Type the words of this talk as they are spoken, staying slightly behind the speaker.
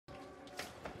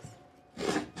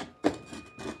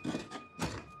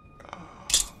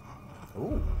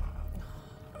Ooh.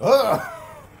 Ugh.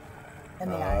 In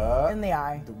the eye. In the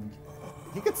eye.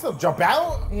 He could still jump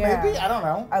out, Yeah. maybe? I don't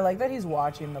know. I like that he's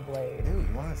watching the blade. Dude,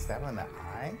 you want to stab him in the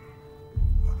eye?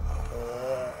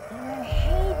 I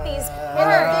hate these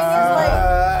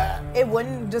parts. It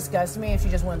wouldn't disgust me if she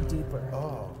just went deeper.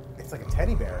 Oh, it's like a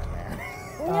teddy bear in there.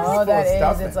 Oh, that is.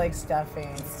 stuffing. It's like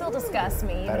stuffing. Still disgusts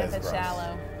me, even That if is it's gross.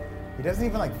 shallow. He doesn't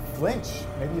even like flinch.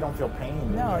 Maybe you don't feel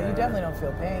pain. No, you definitely don't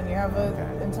feel pain. You have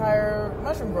an entire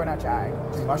mushroom growing out your eye.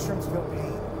 Do mushrooms feel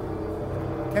pain?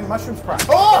 Can mushrooms cry?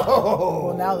 Oh!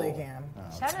 Well, now they can.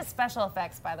 Shout out to special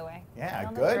effects, by the way. Yeah,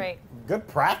 That was good. Great. Good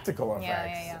practical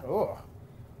effects. Yeah. Oh.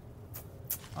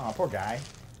 Oh, poor guy.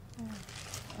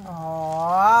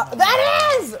 Aww.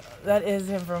 That is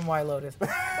him from White Lotus.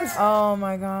 Oh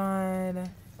my god.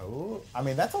 Oh, I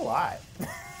mean, that's a lot.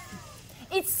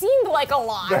 It seemed like a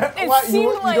lot. It Well, seemed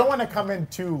you like don't want to come in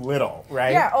too little,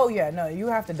 right? Yeah, oh yeah, no, you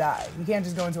have to die. You can't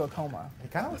just go into a coma. He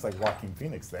kind of looks like Joaquin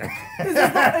Phoenix there. Is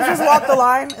this Walk the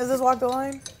Line? Is this Walk the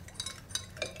Line?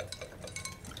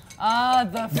 Ah,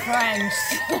 the French.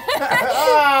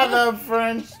 The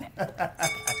French.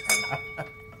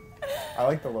 I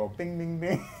like the little bing, bing,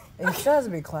 bing. It does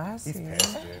be classy. He's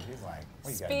pissed, dude. He's like,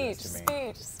 what you gotta do this to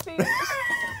me? Speech.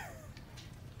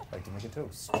 Like to make a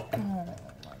toast. Oh my god.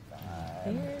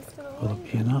 Here's to the Will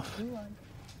it be enough?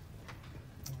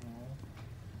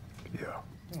 Yeah.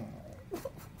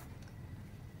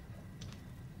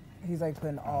 He's like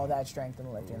putting all that strength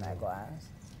and lifting that glass.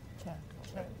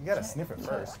 You gotta sniff it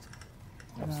first.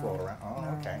 Don't swirl it around.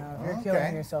 Oh, okay. No, you're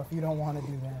killing yourself. You don't want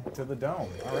to do that. To the dome.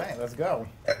 All right, let's go.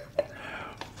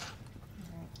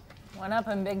 One up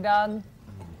and big dog.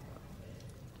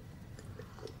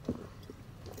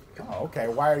 Oh, okay.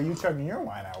 Why are you chugging your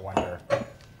wine, I wonder?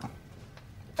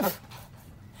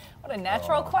 What a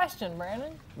natural question,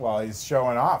 Brandon. Well, he's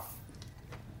showing off.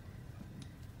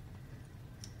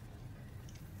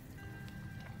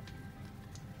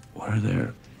 Why are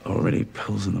there already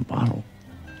pills in the bottle?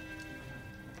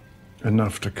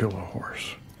 Enough to kill a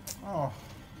horse. Oh,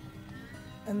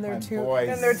 And they're My two. boys.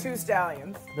 And they're two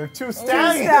stallions. they're two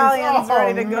stallions. Two stallions Oh,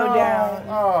 ready to go no. down.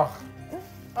 Oh.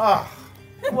 Oh.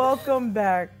 Welcome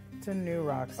back to New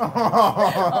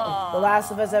Rockstar. The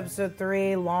Last of Us episode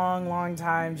 3, long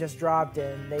time just dropped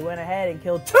in. They went ahead and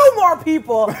killed 2 more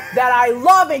people that I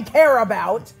love and care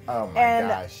about. Oh my and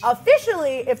gosh.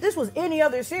 officially, if this was any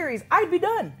other series, I'd be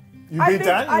done. You'd be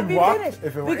done? I'd You'd be walk finished.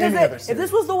 if it were because any other if series.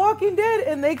 this was The Walking Dead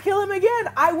and they kill him again,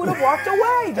 I would have walked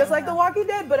away, just like The Walking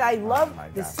Dead. But I love my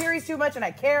this gosh. series too much, and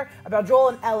I care about Joel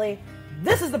and Ellie.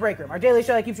 This is The Break Room, our daily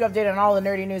show that keeps you updated on all the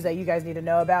nerdy news that you guys need to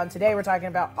know about. And today we're talking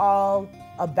about all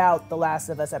about The Last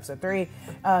of Us episode 3.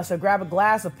 So grab a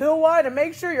glass of pill wine and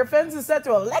make sure your fence is set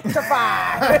to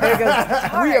electrify.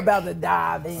 Because we're about to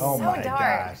dive in. Oh my dark.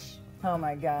 gosh. Oh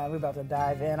my God, we're about to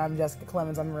dive in. I'm Jessica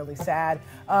Clemens. I'm really sad.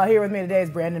 Here with me today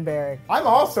is Brandon Barrick. I'm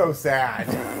also sad.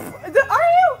 Are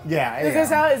you? Yeah, I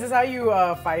Is am. this how you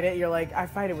fight it? You're like, I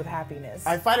fight it with happiness.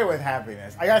 I fight it with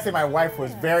happiness. I gotta say, my wife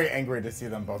was very angry to see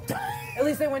them both die. At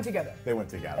least they went together. They went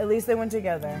together. At least they went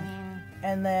together.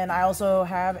 And then I also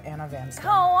have Anna Vanstein.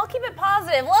 Oh, I'll keep it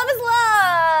positive. Love is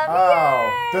love.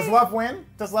 Oh, Yay! does love win?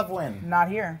 Does love win? Not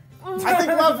here. I think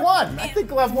love won. I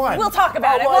think love won. We'll talk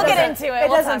about it. well, We'll it get doesn't- into it. It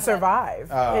We'll doesn't talk about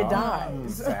survive. It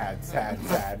dies.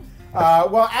 Sad.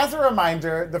 Well, as a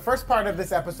reminder, the first part of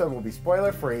this episode will be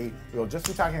spoiler-free. We'll just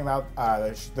be talking about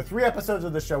the 3 episodes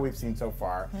of the show we've seen so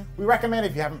far. We recommend,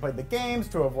 if you haven't played the games,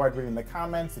 to avoid reading the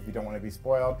comments if you don't want to be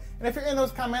spoiled. And if you're in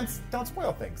those comments, don't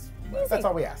spoil things. That's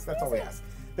all we ask. That's all we ask.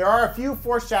 There are a few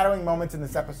foreshadowing moments in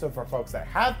this episode for folks that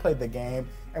have played the game,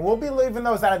 and we'll be leaving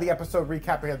those out of the episode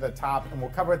recap here at the top, and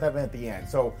we'll cover them at the end.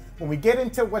 So when we get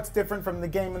into what's different from the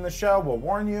game and the show, we'll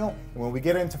warn you, and when we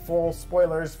get into full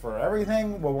spoilers for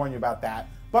everything, we'll warn you about that.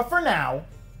 But for now,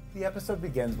 the episode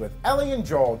begins with Ellie and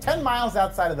Joel 10 miles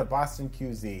outside of the Boston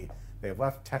QZ. They've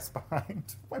left Tess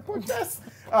behind. My poor Tess.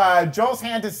 Joel's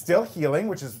hand is still healing,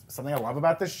 which is something I love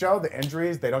about this show. The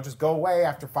injuries, they don't just go away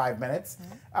after 5 minutes.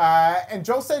 And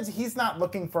Joel says he's not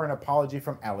looking for an apology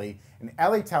from Ellie. And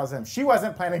Ellie tells him she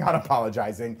wasn't planning on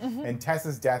apologizing, and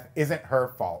Tess's death isn't her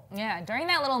fault. Yeah, during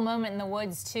that little moment in the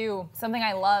woods, too, something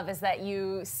I love is that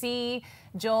you see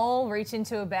Joel reach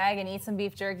into a bag and eat some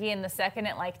beef jerky, and the second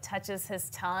it, touches his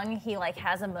tongue, he,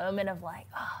 has a moment of,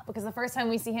 because the first time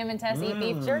we see him and Tess eat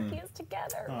beef jerky is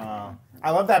together. I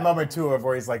love that moment, too, of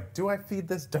where he's like, do I feed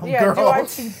this dumb Yeah, girl? do I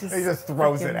feed this He just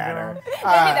throws it fucking at her. girl? Maybe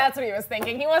that's what he was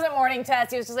thinking. He wasn't mourning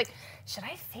Tess. He was just like, should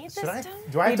I feed this dumb?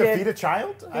 Do I have He to did. feed a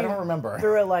child? I don't remember.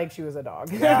 Threw it like she was a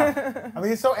dog. Yeah. I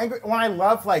mean, he's so angry. When I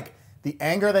love, the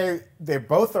anger they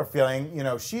both are feeling. You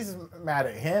know, she's mad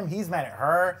at him, he's mad at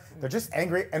her. They're just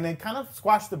angry, and they kind of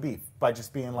squash the beef by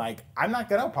just being like, I'm not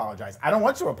going to apologize. I don't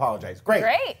want you to apologize.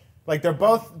 Great. Like, they're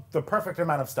both the perfect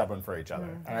amount of stubborn for each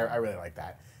other, and I really like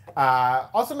that.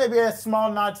 Also, maybe a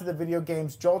small nod to the video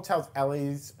games. Joel tells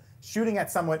Ellie's shooting at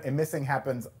someone and missing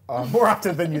happens more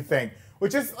often than you think,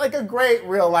 which is like a great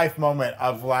real-life moment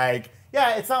of like,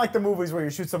 yeah, it's not like the movies where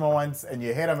you shoot someone once and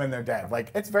you hit them and they're dead.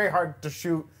 Like, it's very hard to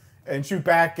shoot and shoot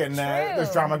back, and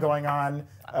there's drama going on.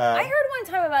 I heard one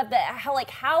time about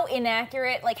how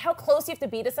inaccurate, like how close you have to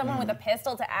be to someone with a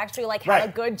pistol to actually like have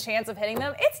a good chance of hitting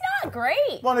them. It's not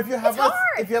great. Well, if you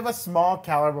have a small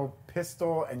caliber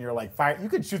pistol and you're like fire, you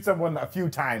could shoot someone a few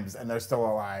times and they're still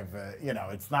alive. You know,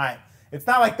 it's not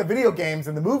like the video games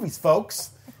and the movies,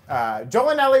 folks.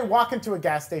 Joel and Ellie walk into a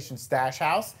gas station stash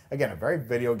house. Again, a very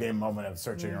video game moment of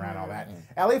searching around all that.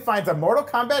 Ellie finds a Mortal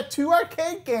Kombat 2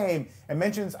 arcade game and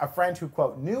mentions a friend who,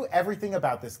 quote, knew everything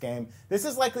about this game. This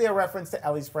is likely a reference to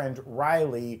Ellie's friend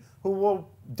Riley, who we'll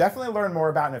definitely learn more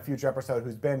about in a future episode,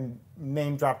 who's been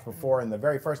name dropped before in the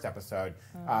very first episode.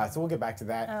 So we'll get back to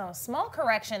that. Oh, small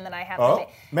correction that I have to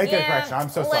make. Make a correction. I'm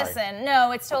so sorry. Listen,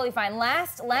 no, it's totally fine.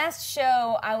 Last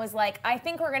show, I was like, I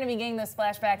think we're going to be getting those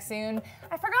flashbacks soon.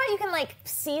 I forgot you can like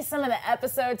see some of the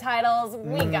episode titles.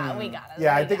 We got it.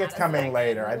 Yeah, I think it's coming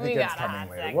later.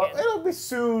 Well, it'll be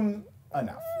soon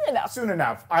enough. Soon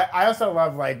enough. I also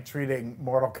love like treating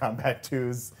Mortal Kombat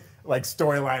 2's like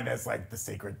storyline as like the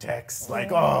sacred text.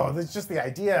 Like, oh, it's just the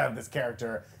idea of this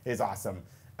character is awesome.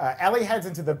 Ellie heads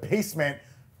into the basement,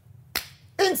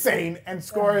 insane, and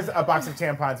scores a box of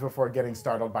tampons before getting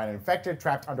startled by an infected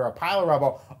trapped under a pile of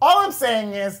rubble. All I'm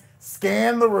saying is,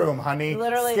 scan the room, honey.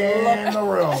 Literally, scan the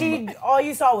room. All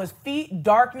you saw was feet,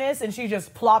 darkness, and she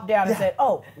just plopped down and said,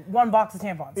 "Oh, one box of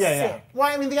tampons." Yeah.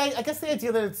 Well, I mean, I guess the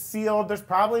idea that it's sealed, there's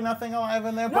probably nothing alive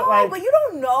in there. No, but you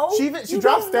don't know. She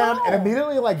drops down and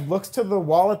immediately like looks to the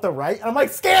wall at the right. And I'm like,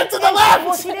 scan to the left.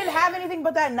 Well, she didn't have anything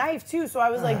but that knife too. So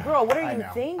I was like, girl, what are you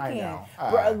thinking? I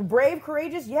know. Brave,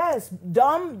 courageous, yes.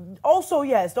 Dumb, also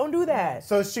yes. Don't do that.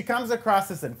 So she comes across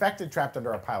this infected trapped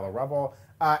under a pile of rubble.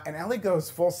 And Ellie goes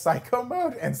full psycho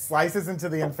mode and slices into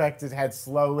the infected head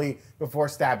slowly before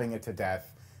stabbing it to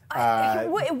death.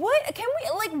 What? Can we,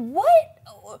 like,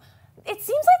 what? It seems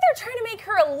like they're trying to make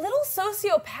her a little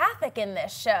sociopathic in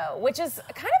this show, which is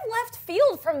kind of left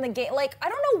field from the game. Like, I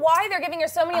don't know why they're giving her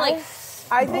so many, like,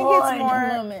 I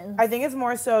think it's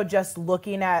more so just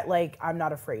looking at like, I'm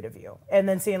not afraid of you, and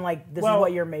then seeing like this is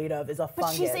what you're made of is a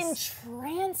fungus. But she's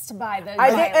entranced by the. I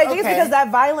think it's because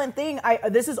that violent thing.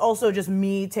 This is also just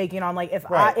me taking on like if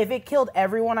it killed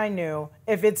everyone I knew,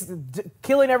 if it's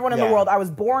killing everyone in the world, I was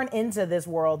born into this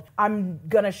world. I'm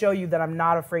gonna show you that I'm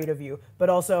not afraid of you. But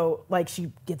also like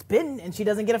she gets bitten and she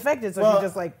doesn't get affected, so she's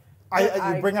just like.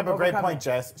 You bring up a great point,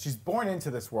 Jess. She's born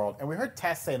into this world, and we heard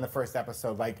Tess say in the first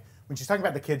episode, like when she's talking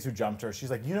about the kids who jumped her, she's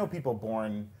like, young people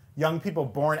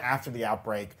born after the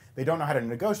outbreak, they don't know how to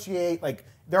negotiate. Like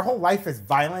their whole life is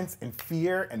violence and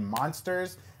fear and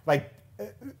monsters. Like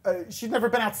she's never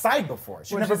been outside before.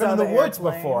 She's never been in the woods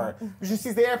before. She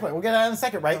sees the airplane. We'll get that in a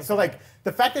second, right? Okay. So like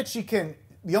the fact that she can,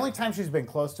 the only time she's been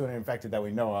close to an infected that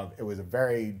we know of, it was a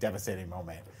very devastating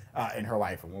moment in her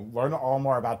life, and we'll learn all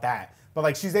more about that. But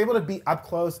like she's able to be up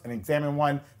close and examine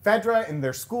one. Fedra in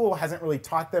their school hasn't really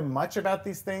taught them much about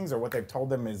these things, or what they've told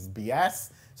them is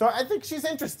BS. So I think she's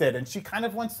interested, and she kind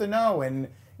of wants to know. And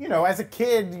you know, as a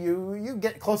kid, you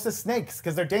get close to snakes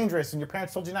because they're dangerous, and your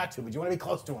parents told you not to, but you want to be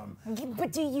close to them.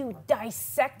 But do you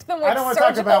dissect them with I don't want to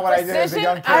talk about what I did as a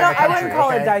young kid. I wouldn't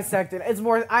call it dissected. It's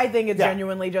more. I think it's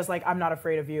genuinely just like I'm not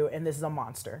afraid of you, and this is a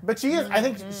monster. But she is. I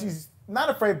think she's not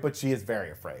afraid, but she is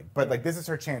very afraid. But like this is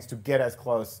her chance to get as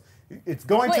close. It's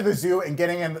going to the zoo and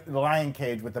getting in the lion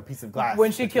cage with a piece of glass.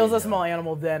 When she kills a small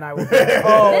animal, then I would be like,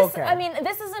 okay. I mean,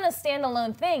 this isn't a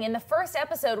standalone thing. In the first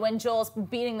episode, when Joel's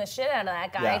beating the shit out of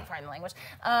that guy, pardon the language,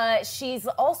 she has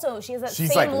that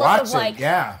same look of like,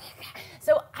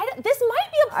 So this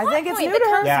might be a plot point that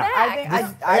comes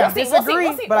back. I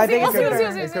disagree, but I think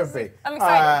it could be. I'm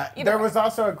excited. There was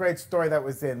also a great story that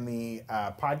was in the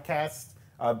podcast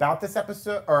about this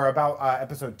episode, or about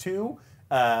episode 2.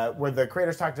 Where the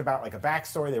creators talked about like a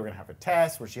backstory. They were gonna have a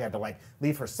test where she had to like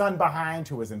leave her son behind,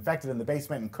 who was infected in the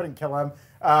basement and couldn't kill him.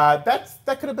 That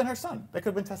could have been her son. That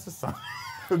could have been Tessa's son,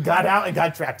 who got out and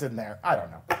got trapped in there. I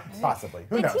don't know. Possibly.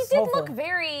 Who knows? He did look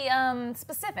very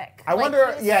specific. I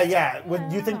wonder. Yeah.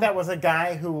 Would you think that was a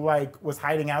guy who like was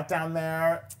hiding out down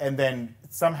there and then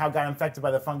somehow got infected by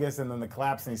the fungus and then the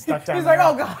collapse and he's stuck down He's there.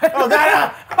 like, oh God. Oh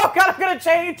God. Oh God, I'm going to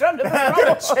change under the I'm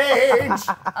going to change.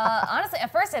 Honestly,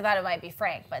 at first I thought it might be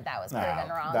Frank, but that was proven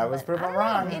wrong. That was But proven I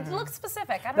don't know. wrong. It looked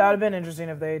specific. I don't That would know. have been interesting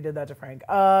if they did that to Frank.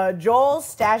 Joel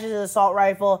stashes his assault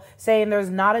rifle, saying there's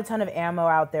not a ton of ammo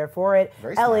out there for it.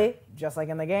 Very smart. Ellie, just like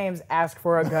in the games, asks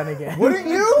for a gun again. Wouldn't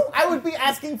you? I would be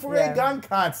asking for Yeah. a gun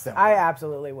constantly. I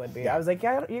absolutely would be. I was like,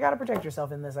 yeah, you got to protect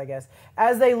yourself in this, I guess.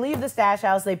 As they leave the stash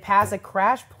house, they pass a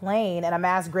crashed plane and a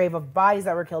mass grave of bodies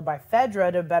that were killed by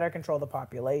Fedra to better control the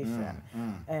population.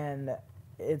 And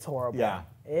it's horrible. Yeah.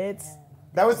 It's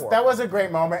That was a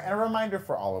great moment and a reminder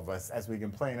for all of us as we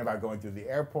complain about going through the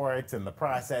airport and the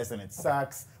process and it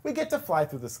sucks. We get to fly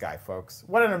through the sky, folks.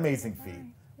 What an amazing feat.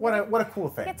 What a cool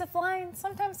thing. Get to fly and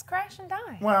sometimes crash and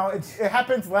die. Well, it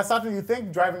happens less often than you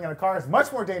think. Driving in a car is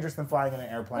much more dangerous than flying in an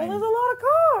airplane. Well,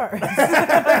 there's a lot of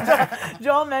cars.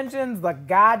 Joel mentions the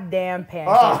goddamn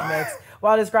pancake mix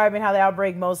while describing how the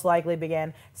outbreak most likely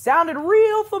began. Sounded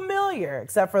real familiar,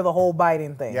 except for the whole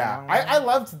biting thing. Yeah, I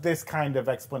loved this kind of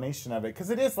explanation of it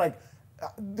because it is like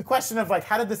the question of like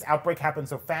how did this outbreak happen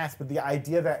so fast, but the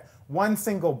idea that one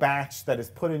single batch that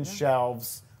is put in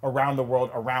shelves around the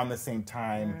world around the same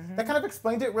time, that kind of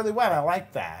explained it really well. I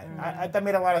like that. That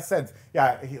made a lot of sense.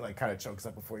 Yeah, he like kind of chokes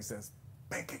up before he says,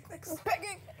 pancake mix.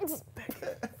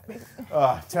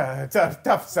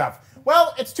 Tough stuff.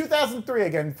 Well, it's 2003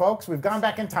 again, folks. We've gone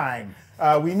back in time.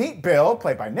 We meet Bill,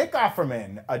 played by Nick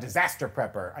Offerman, a disaster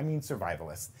prepper,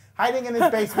 survivalist, hiding in his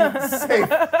basement safe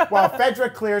while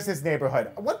Fedra clears his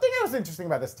neighborhood. One thing that was interesting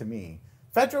about this to me,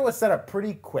 Fedra was set up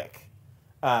pretty quick.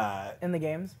 In the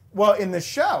games? Well, in the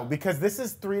show, because this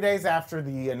is 3 days after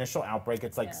the initial outbreak.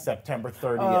 It's like September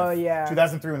 30th,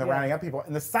 2003 when they're rounding up people.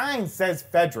 And the sign says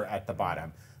Fedra at the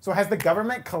bottom. So has the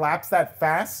government collapsed that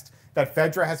fast that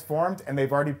Fedra has formed and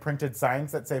they've already printed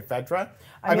signs that say Fedra?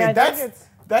 I mean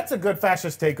that's a good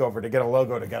fascist takeover to get a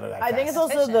logo together that fast. I think it's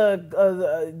also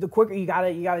the quicker you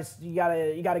gotta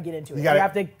get into it. You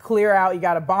have to clear out. You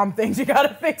gotta bomb things. You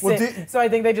gotta fix it. So I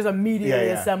think they just immediately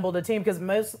assembled a team because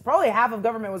probably half of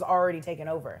government was already taken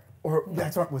over. Or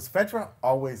that's what was Fedra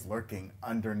always lurking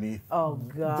underneath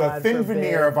the thin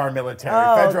veneer of our military.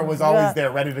 Fedra was always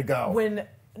there, ready to go. When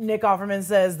Nick Offerman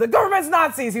says the government's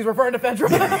Nazis, he's referring to Fedra.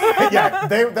 Yeah,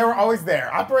 they were always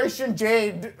there. Operation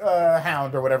Jade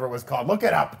Hound or whatever it was called. Look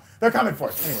it up. They're coming for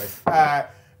us. Anyways,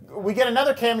 we get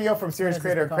another cameo from series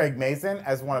creator Craig Mazin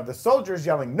as one of the soldiers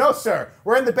yelling, "No, sir,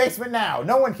 we're in the basement now.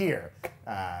 No one here."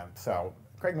 So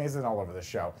Craig Mazin all over the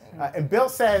show. And Bill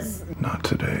says, Not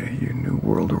today, you New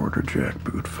World Order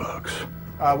jackboot fucks.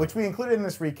 which we included in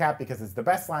this recap because it's the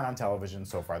best line on television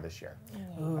so far this year.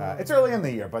 It's early in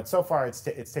the year, but so far it's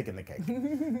taken the cake.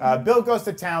 Bill goes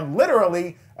to town,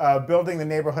 literally building the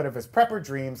neighborhood of his prepper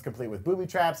dreams, complete with booby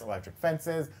traps, electric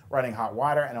fences, running hot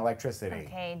water, and electricity.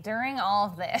 Okay, during all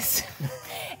of this,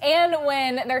 and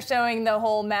when they're showing the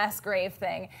whole mass grave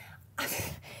thing,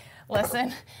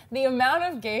 listen, the amount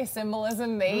of gay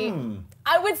symbolism they,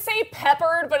 I would say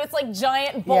peppered, but it's like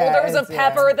giant boulders of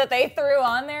pepper that they threw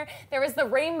on there. There was the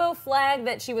rainbow flag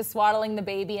that she was swaddling the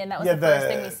baby in. That was the first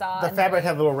thing we saw. The fabric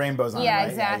had little rainbows on it. Yeah, right?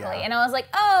 exactly. Yeah. And I was like,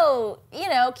 oh,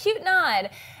 cute nod.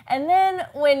 And then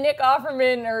when Nick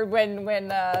Offerman, or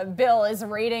when Bill is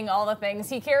reading all the things,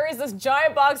 he carries this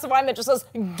giant box of wine that just says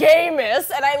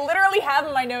Gamus, and I literally have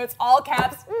in my notes, all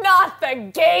caps, not the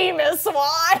Gamus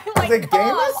wine. Like, Is it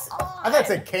Gamus? come I thought it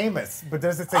said Camus, but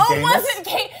does it say Oh, Gamus? was it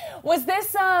Gamus? Was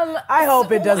this, I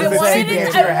hope it doesn't Does it say seep into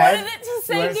Gamus. your head? I wanted it to You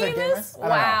say want it to say Gamus. Gamus? I don't know.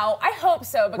 Wow. I hope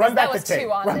so, because Run back that was the tape.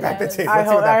 too on Run the back the nose. tape. I Let's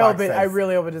see what that hope box it. I says.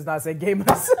 really hope it does not say Gamus.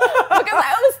 Because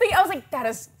I was like, that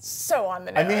is so on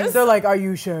the nose. I mean, They're like, are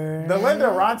you sure? the Linda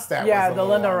Ronstadt. Yeah, was a the little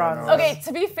Linda on the Ronstadt. nose. Okay,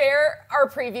 to be fair, our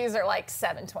previews are like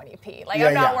 720p. Like, Yeah,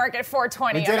 I'm not yeah. working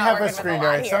 420. We did I'm not have a working with screener.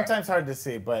 lot It's here. sometimes hard to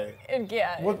see, but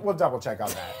Yeah. we'll double check on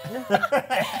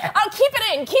that. I'll keep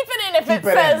it in. Keep it in if Keep it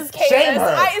it says in. Shame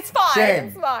Gamus. her. It's fine. Shame.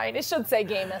 It's fine. It should say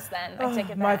Gamus then. I take it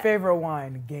back. My favorite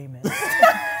wine, Gamus.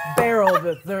 Barreled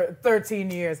with 13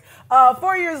 years.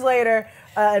 4 years later,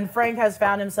 and Frank has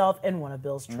found himself in one of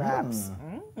Bill's traps.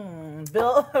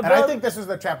 Bill, And I think this was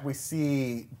the trap we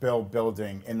see Bill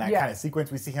building in that kind of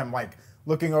sequence. We see him like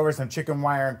looking over some chicken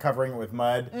wire and covering it with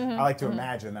mud. I like to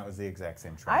imagine that was the exact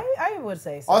same trap. I would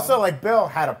say so. Also, like Bill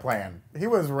had a plan. He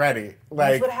was ready.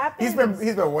 Like what happens.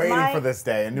 he's been waiting for this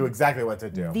day and knew exactly what to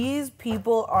do. These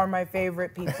people are my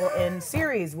favorite people in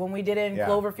series. When we did it in Yeah.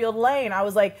 Cloverfield Lane, I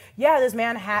was like, yeah, this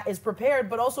man is prepared,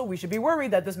 but also we should be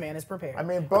worried that this man is prepared. I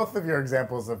mean, both of your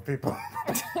examples of people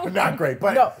are not great,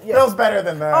 but No, yeah. Bill's better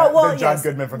than the John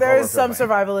Goodman from There's Cloverfield some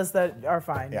Lane. survivalists that are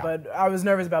fine, Yeah. but I was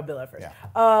nervous about Bill at first.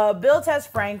 Yeah. Bill tests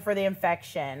Frank for the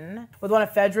infection with one of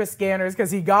Fedra's scanners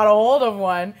because he got a hold of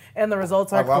one, and the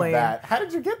results are I love clean. that. How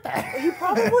did you get that? He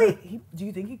probably. Do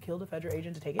you think he killed a Fedra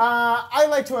agent to take it? I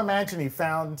like to imagine he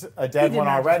found a dead did one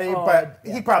not already, just- but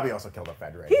yeah. he probably also killed a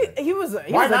Fedra agent. He was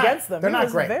Why not? against them. They're He not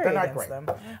was great. very They're not against great.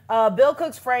 them. Bill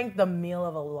cooks Frank the meal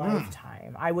of a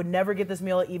lifetime. I would never get this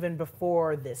meal even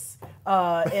before this.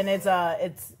 And it's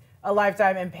a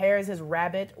lifetime, and pairs his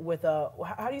rabbit with a,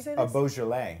 how do you say A this?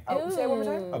 Beaujolais. Oh, say it one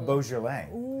more time. A Beaujolais.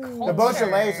 Culture. The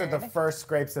Beaujolais are the first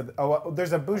grapes of.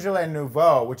 There's a Beaujolais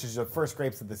Nouveau, which is the first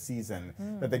grapes of the season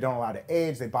that they don't allow to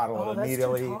age. They bottle it that's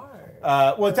immediately. too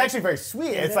hard. Well, it's actually very sweet.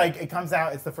 It's it? like it comes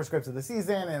out. It's the first grapes of the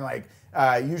season, and like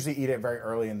usually eat it very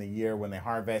early in the year when they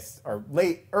harvest, or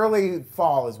early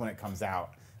fall is when it comes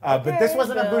out. But this Okay,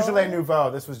 wasn't a Bill. Beaujolais Nouveau.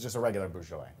 This was just a regular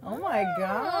Beaujolais. Oh my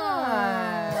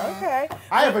God. Okay.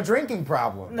 I have a drinking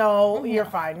problem. No, you're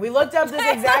fine. We looked up this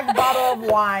exact bottle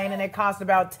of wine, and it cost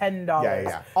about $10.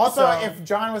 Yeah. Also, So- if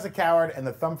John was a coward and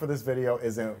the thumb for this video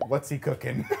isn't what's he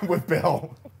cooking with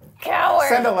Bill, Coward.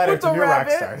 send a letter With to the New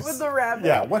rabbit, Rockstars. with the rabbit.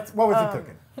 Yeah, what was he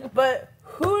cooking? But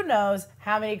who knows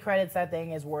how many credits that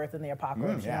thing is worth in the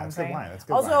apocalypse? yeah, you know it's what good I'm wine, saying? it's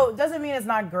good Also, wine. doesn't mean it's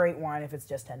not great wine if it's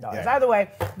just $10. Yeah. Either way,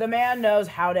 the man knows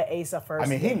how to ace a first I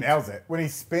mean, he date. nails it. When he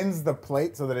spins the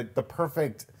plate so that the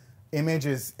perfect image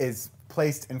is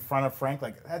placed in front of Frank,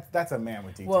 like that's a man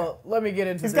with detail. Well, let me get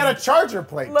into He's this. got a charger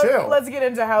plate, too. Let's get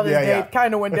into how this Yeah, date yeah.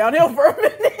 kind of went downhill for a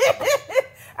minute.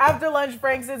 After lunch,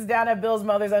 Frank sits down at Bill's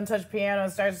mother's untouched piano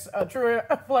and starts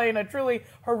playing a truly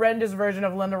horrendous version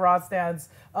of Linda Ronstadt's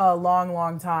Long,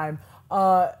 Long Time.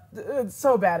 It's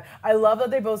so bad. I love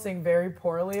that they both sing very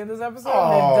poorly in this episode.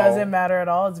 Oh. It doesn't matter at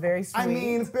all. It's very sweet. I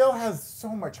mean, Bill has so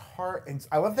much heart, and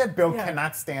I love that Bill Yeah.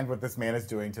 cannot stand what this man is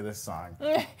doing to this song.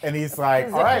 And he's like,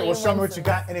 As all if right, he well, show me wins what you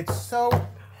this. got. And it's so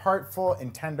heartful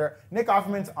and tender. Nick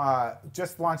Offerman's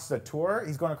just launched a tour.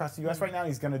 He's going across the U.S. right now.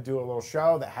 He's going to do a little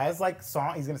show that has like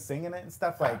song. He's going to sing in it and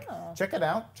stuff. Like, check it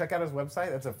out. Check out his website.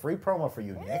 That's a free promo for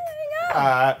you, Nick. there you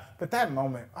go. But that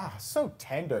moment, so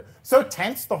tender, so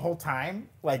tense the whole time.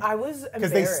 Like I was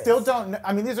because they still embarrassed. don't.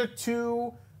 I mean, these are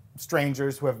two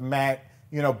strangers who have met.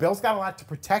 You know, Bill's got a lot to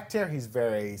protect here. He's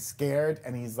very scared,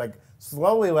 and he's like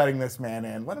slowly letting this man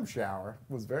in. Let him shower.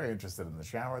 Was very interested in the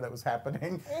shower that was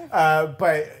happening.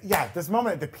 But yeah, this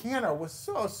moment at the piano was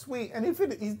so sweet, and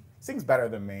he sings better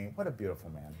than me. What a beautiful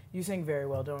man. You sing very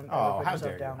well. Don't Oh, ever put how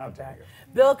yourself dare down you, how like dare that.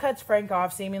 you. Bill cuts Frank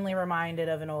off, seemingly reminded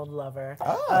of an old lover.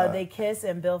 Ah. They kiss,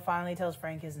 and Bill finally tells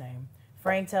Frank his name.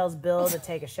 Frank tells Bill to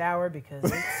take a shower because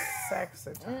it's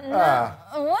sexy time.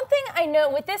 One thing I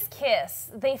know with this kiss,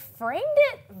 they framed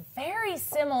it very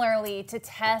similarly to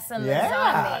Tess and the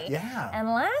zombie. yeah. And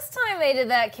last time they did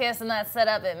that kiss and that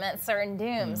setup, it meant certain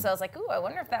doom. So I was like, ooh, I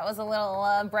wonder if that was a little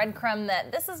breadcrumb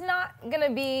that this is not going to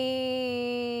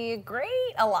be a great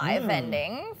alive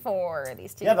ending for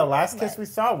these two. Yeah, the last kiss But- we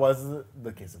saw was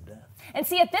the kiss of death. And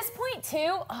see, at this point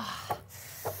too,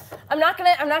 I'm not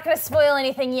gonna spoil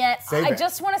anything yet. Save I it.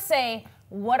 just want to say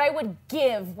what I would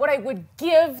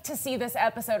give to see this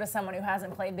episode as someone who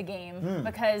hasn't played the game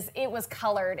because it was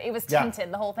colored, it was Yeah.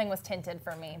 tinted. The whole thing was tinted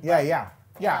for me.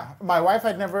 Yeah. My wife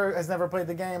has never played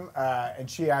the game, and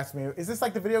she asked me, "Is this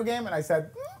like the video game?" And I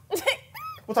said,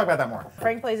 "We'll talk about that more."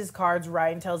 Frank plays his cards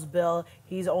right and tells Bill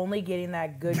he's only getting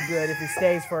that good if he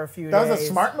stays for a few That days. was a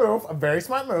smart move, a very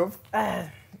smart move.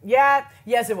 Yeah,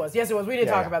 yes it was. We did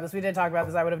Yeah, talk yeah. about this.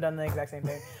 I would have done the exact same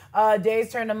thing.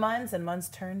 Days turn to months and months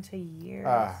turn to years.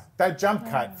 That jump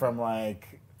cut from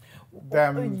like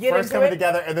them Get first into coming it.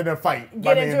 together and then a fight.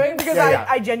 Get into it because yeah.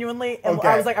 I genuinely, Okay.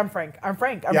 I was like, I'm Frank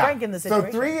in this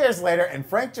situation. So 3 years later, and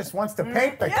Frank just wants to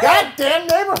paint the goddamn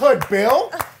neighborhood,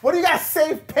 Bill. What do you got to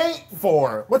save paint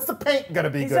for? What's the paint gonna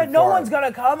be He good said for? no one's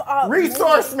gonna come.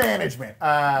 Resource management.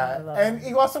 love And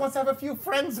he also wants to have a few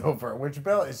friends over, which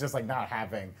Bill is just like not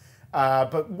having.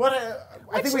 But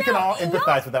I think we can now, all y'all-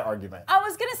 empathize with that argument. I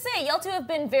was gonna say, y'all two have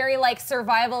been very like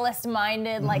survivalist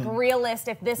minded, like realist.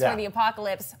 If this Yeah. were the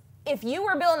apocalypse, if you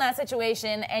were Bill in that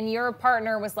situation and your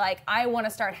partner was like, I want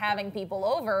to start having people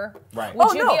over, Right. would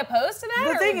Oh, you no. be opposed to that? The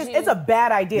or thing would is, you- it's a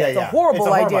bad idea. Yeah, It's a yeah. horrible, It's a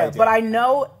horrible idea. idea. But I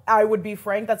know I would be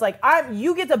Frank. That's like,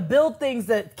 you get to build things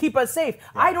that keep us safe.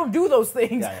 I don't do those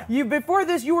things. Yeah, yeah. You before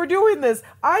this, you were doing this.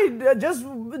 I just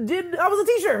did. I was a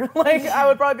teacher. Like I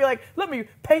would probably be like, let me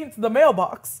paint the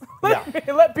mailbox.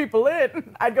 Let people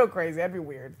in. I'd go crazy. I'd be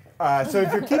weird. So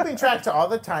if you're keeping track to all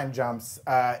the time jumps,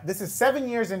 this is 7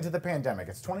 years into the pandemic.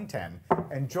 It's 2010,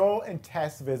 and Joel and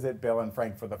Tess visit Bill and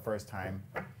Frank for the first time.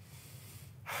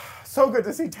 So good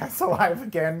to see Tess alive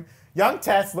again. Young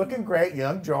Tess looking great.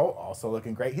 Young Joel also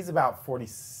looking great. He's about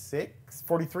 46,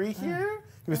 43 here.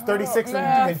 He was 36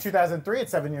 in 2003.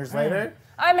 It's 7 years later.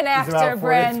 I'm an He's actor, about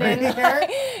 43 Brandon. here.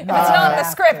 If it's not in the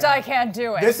script, I can't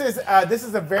do it. This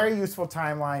is a very useful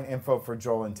timeline info for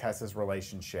Joel and Tessa's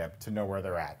relationship to know where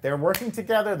they're at. They're working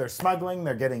together. They're smuggling.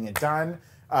 They're getting it done.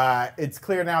 It's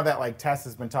clear now that like Tess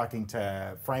has been talking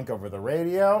to Frank over the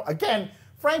radio. Again,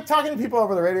 Frank talking to people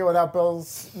over the radio without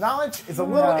Bill's knowledge is a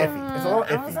little iffy. It's a little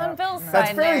iffy. I was on Bill's side.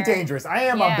 That's very there. dangerous. I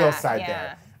am on Bill's side yeah.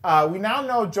 there. We now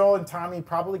know Joel and Tommy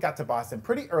probably got to Boston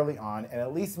pretty early on and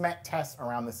at least met Tess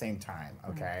around the same time,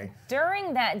 okay?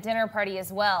 During that dinner party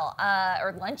as well,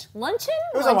 or luncheon?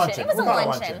 It was a luncheon. It was a We'll call it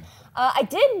luncheon. I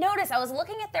did notice, I was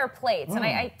looking at their plates, and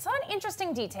I saw an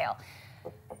interesting detail.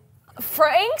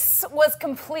 Frank's was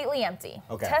completely empty.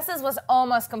 Okay. Tessa's was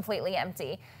almost completely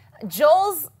empty.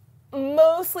 Joel's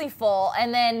mostly full,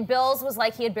 and then Bill's was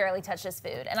like he had barely touched his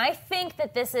food. And I think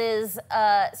that this is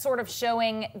sort of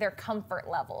showing their comfort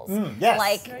levels. Yes.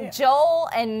 Like Joel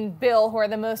and Bill, who are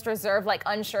the most reserved, like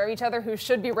unsure of each other, who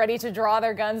should be ready to draw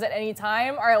their guns at any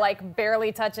time, are like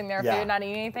barely touching their food, not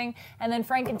eating anything. And then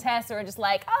Frank and Tess who are just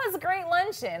like, oh, it's a great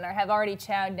luncheon, or have already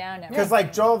chowed down everything. Because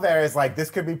like Joel there is like,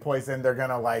 this could be poison. They're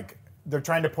gonna like, they're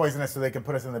trying to poison us so they can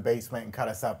put us in the basement and cut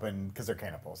us up and because they're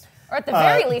cannibals. Or at the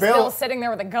very least, Bill's sitting there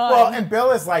with a gun. Well, and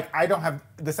Bill is like, I don't have,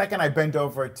 the second I bend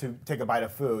over to take a bite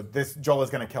of food, Joel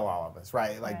is going to kill all of us,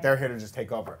 right? Like, they're here to just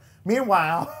take over.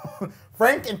 Meanwhile,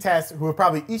 Frank and Tess, who have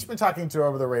probably each been talking to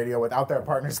over the radio without their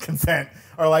partner's consent,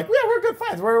 are like, yeah, we're good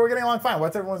friends. We're getting along fine.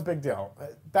 What's everyone's big deal?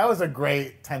 That was a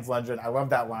great tense luncheon. I love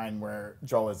that line where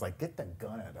Joel is like, get the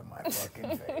gun out of my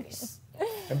fucking face.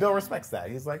 And Bill respects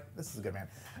that. He's like, this is a good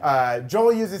man.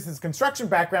 Joel uses his construction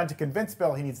background to convince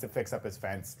Bill he needs to fix up his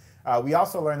fence. We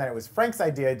also learned that it was Frank's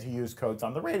idea to use codes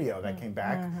on the radio that came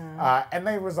back. And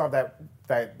they resolved that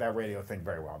radio thing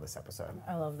very well in this episode.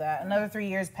 I love that. Another 3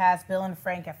 years pass. Bill and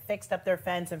Frank have fixed up their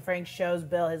fence, and Frank shows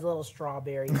Bill his little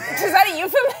strawberry patch. Is that a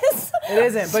euphemism? It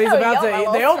isn't, but he's Show about you to. my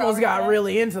They little almost got strawberry.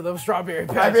 really into the strawberry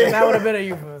patch. I mean, and that would have been a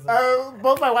euphemism.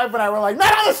 Both my wife and I were like,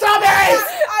 not on the strawberries!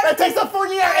 That takes a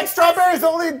full year, and strawberries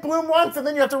only bloom once, and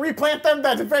then you have to replant them.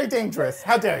 That's very dangerous.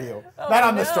 How dare you? Not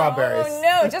on the strawberries. Oh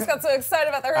no, just got so excited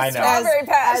about the I know. strawberry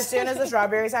patch. As soon as the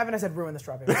strawberries happened, I said, ruin the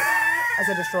strawberries. I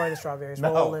said, destroy the strawberries.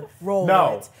 No. Roll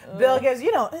No. it. Bill gives,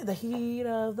 the heat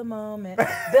of the moment.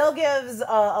 Bill gives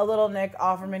a little Nick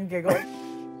Offerman giggle.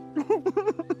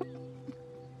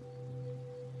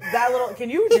 That little, can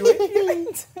you do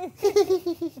it? When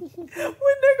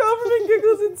Nick Offerman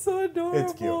giggles, it's so adorable.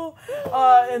 It's cute.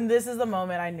 And this is the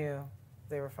moment I knew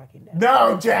they were fucking dead.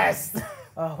 No, Jess!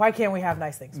 Why can't we have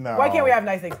nice things? No. Why can't we have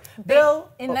nice things? Bill,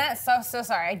 In that, so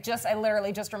sorry. I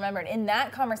literally just remembered. In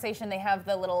that conversation, they have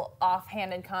the little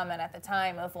offhanded comment at the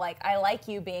time of like, "I like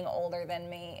you being older than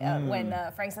me." When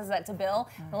Frank says that to Bill,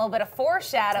 a little bit of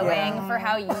foreshadowing for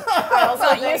how you. also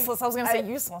think- useless. I was gonna say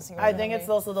useless. you were I gonna think be. it's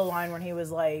also the line when he was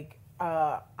like,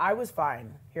 I was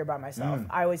fine here by myself.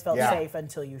 I always felt Yeah. safe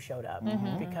until you showed up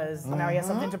because now he has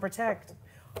something to protect.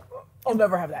 I'll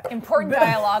never have that. important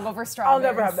dialogue over I'll strawberries.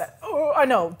 never have that. Oh, I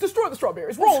know. Destroy the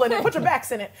strawberries. Roll in it. Put your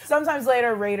backs in it. Sometimes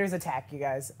later, Raiders attack you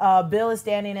guys. Bill is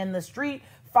standing in the street,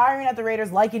 firing at the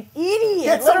Raiders like an idiot.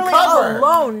 Get some Literally cover.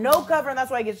 alone. No cover, and that's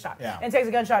why he gets shot. Yeah. And takes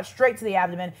a gunshot straight to the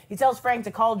abdomen. He tells Frank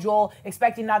to call Joel,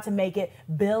 expecting not to make it.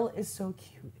 Bill is so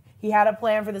cute. He had a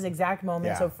plan for this exact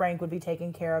moment Yeah. so Frank would be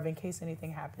taken care of in case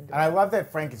anything happened to And I him. love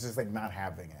that Frank is just like not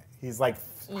having it. He's like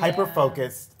hyper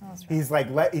focused. He's like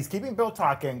he's keeping Bill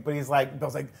talking, but Bill's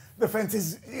like, the fence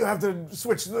is, you have to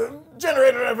switch the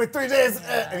generator every 3 days.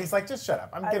 And he's like, just shut up.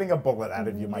 I'm getting a bullet out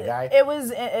of you, my guy. It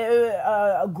was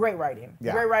a great writing.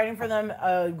 Yeah. Great writing for them.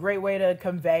 A great way to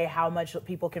convey how much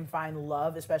people can find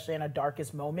love, especially in a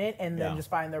darkest moment, and then Yeah.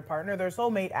 just find their partner, their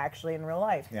soulmate, actually in real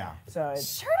life. Yeah. So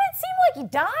it's, Sure didn't seem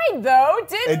like he died though,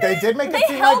 did They did make it They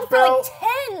seem held like for Bill- like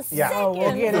 10 Yeah. seconds. Oh,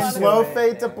 we'll get The into on slow it.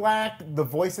 fade to black, the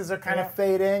voices are kind of Yeah.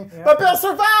 fading, Yeah. but Bill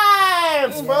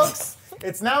survives, folks.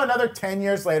 It's now another 10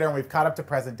 years later, and we've caught up to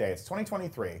present day. It's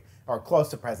 2023, or close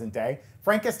to present day.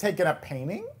 Frank has taken up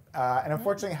painting, and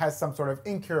unfortunately has some sort of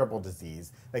incurable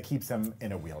disease that keeps him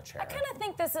in a wheelchair. I kind of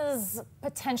think this is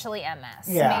potentially MS,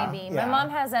 Yeah, maybe. yeah. My mom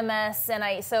has MS,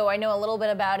 and so I know a little bit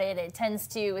about it. It tends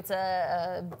to, it's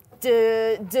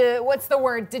what's the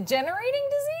word? Degenerating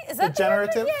disease? Is that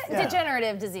Degenerative? the word? Yeah, Yeah.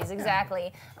 degenerative disease,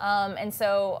 exactly. And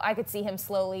so I could see him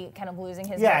slowly kind of losing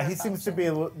his Yeah, motor he seems to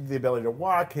function. be the ability to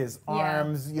walk, his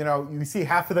arms, you see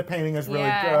half of the painting is really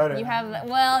Yeah, good. you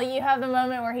have the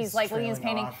moment where he's like looking at his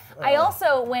trailing painting. off. I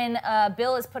also, when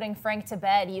Bill is putting Frank to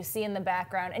bed, you see in the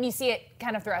background, and you see it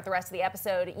kind of throughout the rest of the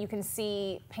episode, you can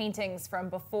see paintings from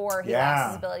before he Yeah. lost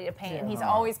his ability to paint, and he's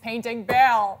always painting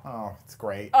Bill. Oh, it's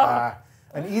great.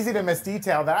 An easy to miss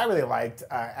detail that I really liked,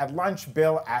 at lunch,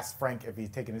 Bill asked Frank if he's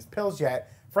taken his pills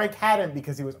yet. Frank hadn't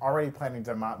because he was already planning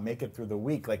to not make it through the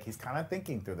week. Like, he's kind of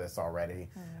thinking through this already.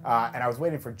 And I was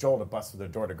waiting for Joel to bust through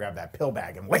the door to grab that pill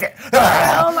bag and lick it.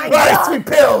 Oh my God. Sweet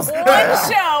pills.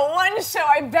 One show.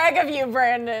 I beg of you,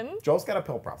 Brandon. Joel's got a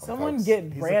pill problem. Someone folks. get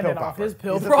He's a Brandon pill off popper. his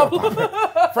pill He's a problem.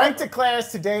 popper. Frank declares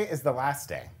today is the last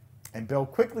day. And Bill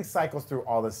quickly cycles through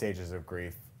all the stages of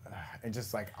grief. And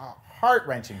just like a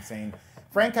heart-wrenching scene.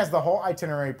 Frank has the whole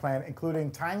itinerary planned,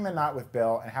 including tying the knot with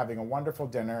Bill and having a wonderful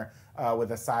dinner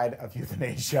with a side of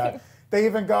euthanasia. They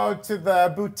even go to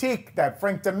the boutique that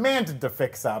Frank demanded to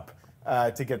fix up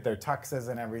to get their tuxes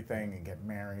and everything and get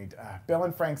married. Bill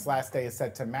and Frank's last day is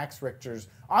set to Max Richter's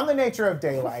On the Nature of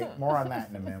Daylight. More on that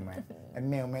in a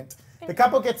moment. The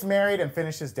couple gets married and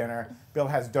finishes dinner. Bill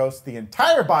has dosed the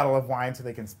entire bottle of wine so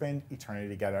they can spend eternity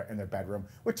together in their bedroom,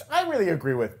 which I really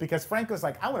agree with because Frank was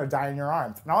like, I want to die in your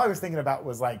arms. And all I was thinking about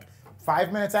was like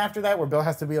 5 minutes after that where Bill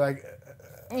has to be like,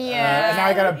 Yeah. and now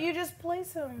I gotta. You just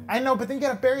place him. I know, but then you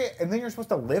gotta bury it, and then you're supposed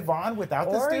to live on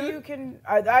without this Or dude. you can.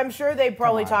 I'm sure they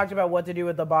probably Come on. talked about what to do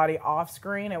with the body off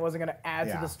screen. It wasn't going to add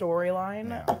to Yeah. the storyline.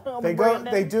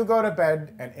 Yeah. They do go to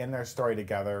bed and end their story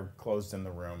together, closed in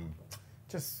the room.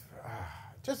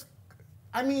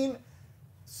 I mean,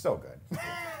 so good.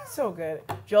 So good.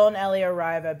 Joel and Ellie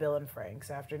arrive at Bill and Frank's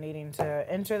after needing to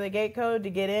enter the gate code to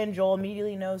get in. Joel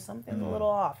immediately knows something's a little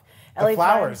off. The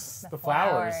flowers. The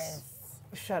flowers.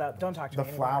 Shut up! Don't talk to The me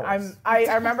anymore. flowers.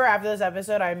 I remember after this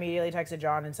episode, I immediately texted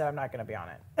John and said I'm not going to be on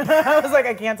it. I was like,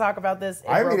 I can't talk about this. It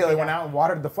I broke immediately me went down. out and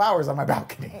watered the flowers on my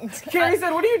balcony. Carrie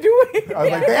said, "What are you doing?" I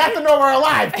was like, they have to know we're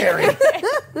alive, Carrie.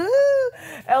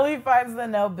 Ellie finds the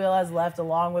note Bill has left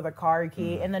along with a car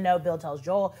key. In the note, Bill tells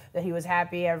Joel that he was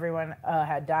happy everyone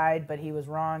had died, but he was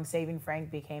wrong. Saving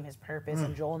Frank became his purpose,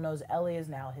 and Joel knows Ellie is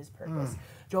now his purpose.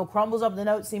 Joel crumbles up the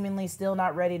note, seemingly still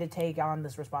not ready to take on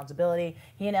this responsibility.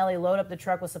 He and Ellie load up the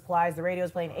truck with supplies. The radio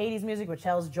is playing 80s music, which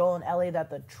tells Joel and Ellie that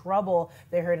the trouble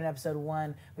they heard in episode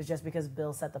 1 was just because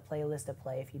Bill set the playlist to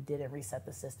play if he didn't reset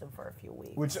the system for a few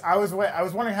weeks. Which I was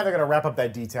wondering how they're gonna wrap up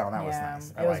that detail, and that was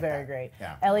nice. I It was like very that. great.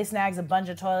 Yeah. Ellie snags a bunch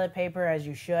of toilet paper, as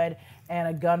you should, and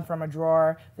a gun from a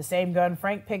drawer. The same gun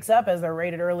Frank picks up as they're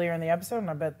rated earlier in the episode, and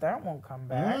I bet that won't come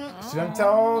back. She didn't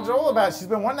tell Joel about it. She's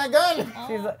been wanting that gun.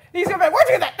 She's like, he's going back, where'd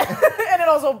you get that? And it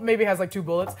also maybe has like 2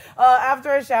 bullets.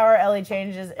 After a shower, Ellie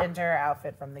changes into her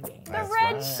outfit from the game. The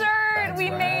red shirt. That's We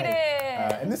made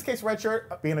it. In this case, red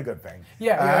shirt being a good thing.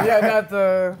 Yeah, not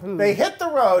the... They hit the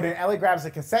road, and Ellie grabs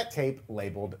a cassette tape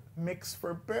labeled Mix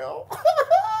for Bill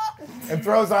and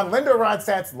throws on Linda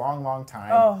Ronstadt's Long, Long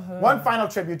Time. One final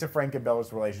tribute to Frank and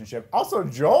Bill's relationship. Also,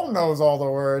 Joel knows all the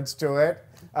words to it.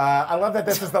 I love that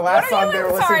this is the last song they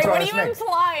were listening to on this mix.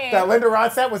 That Linda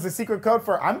Ronstadt was the secret code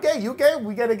for I'm gay, you gay,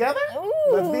 we get together?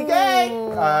 Let's be gay.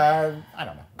 I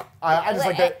don't know. I just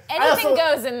like that. Anything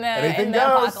goes in the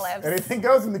apocalypse. Anything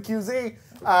goes in the QZ.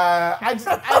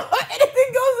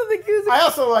 Anything goes in the QZ. I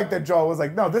also like that Joel was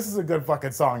like, no, this is a good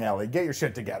fucking song, Ellie. Get your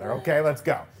shit together, okay? Let's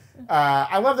go.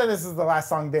 I love that this is the last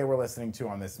song they were listening to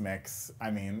on this mix.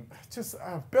 I mean, just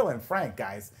Bill and Frank,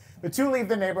 guys. The two leave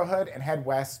the neighborhood and head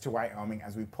west to Wyoming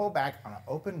as we pull back on an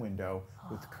open window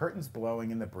with curtains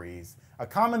blowing in the breeze. A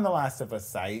common The Last of Us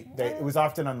sight. It was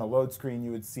often on the load screen.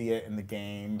 You would see it in the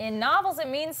game. In novels, it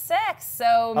means sex.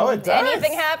 So it does?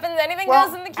 anything happens, anything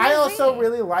goes in the QZ. I also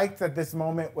really liked that this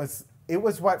moment was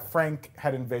what Frank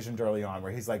had envisioned early on,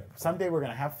 where he's like, someday we're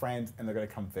going to have friends and they're going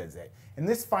to come visit. In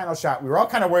this final shot, we were all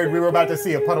kind of worried we were about to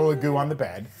see a puddle of goo on the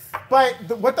bed. But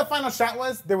what the final shot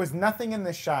was, there was nothing in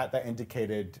this shot that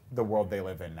indicated the world they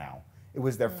live in now. It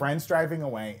was their friends driving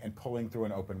away and pulling through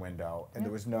an open window, and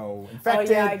there was no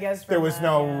infected. I guess there was that,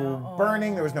 no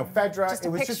burning. There was no Fedra. Just it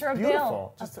a was picture just of beautiful.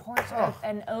 Bill. Just a portrait,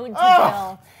 an ode to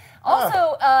Bill.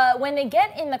 Also, when they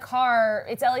get in the car,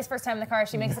 it's Ellie's first time in the car.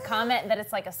 She makes a comment that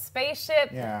it's like a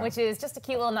spaceship, which is just a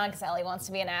cute little nod because Ellie wants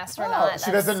to be an astronaut. She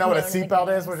doesn't know what a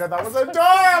seatbelt is, which I thought was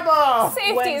adorable.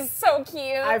 Safety is so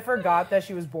cute. I forgot that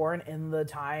she was born in the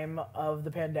time of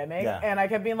the pandemic, Yeah. and I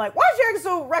kept being like, why is she acting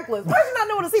so reckless? Why does she not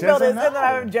know what a seatbelt is? doesn't And then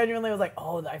I know. genuinely was like,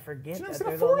 oh, I forget She's that never seen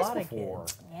there's a a forest lot of before.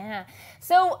 kids. Yeah.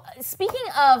 So speaking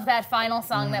of that final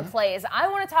song that plays, I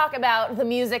want to talk about the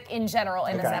music in general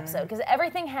in this Okay. episode because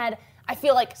everything had, I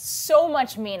feel like, so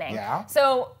much meaning. Yeah.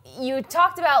 So you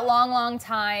talked about Long, Long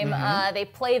Time. They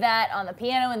play that on the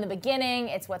piano in the beginning.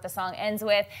 It's what the song ends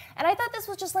with. And I thought this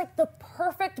was just like the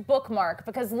perfect bookmark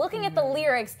because looking at the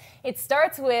lyrics, it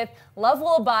starts with, love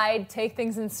will abide, take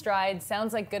things in stride,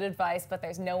 sounds like good advice, but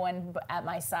there's no one at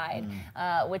my side,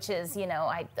 which is,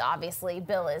 obviously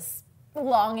Bill is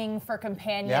longing for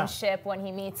companionship when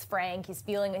he meets Frank. He's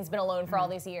been alone for all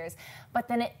these years. But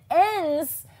then it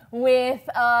ends with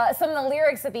some of the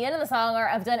lyrics at the end of the song are,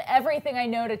 I've done everything I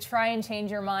know to try and change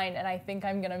your mind, and I think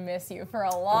I'm going to miss you for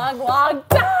a long, long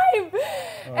time.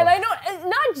 And I don't,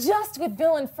 not just with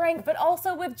Bill and Frank, but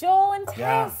also with Joel and Tess.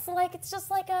 Yeah. Like, it's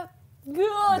just like it's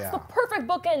the perfect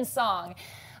bookend song.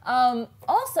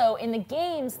 Also, in the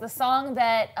games, the song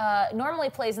that normally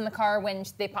plays in the car when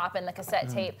they pop in the cassette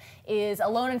tape is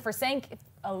Alone and Forsaken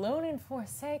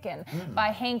by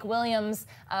Hank Williams,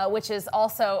 which is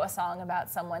also a song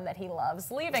about someone that he loves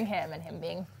leaving him and him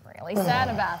being really sad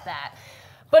about that.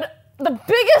 But the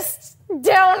biggest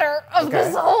downer of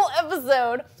this whole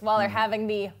episode, while they're having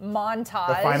the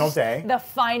montage, the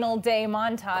final day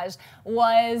montage,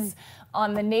 was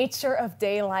On the Nature of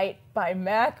Daylight by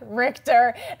Mac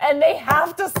Richter, and they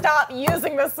have to stop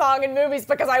using this song in movies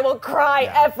because I will cry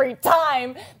every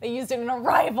time. They used it in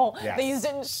Arrival. Yes. They used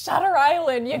it in Shutter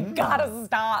Island. You gotta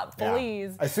stop,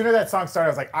 please. As soon as that song started, I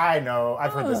was like, I know,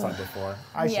 I've heard this song before.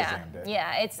 I Shazammed it.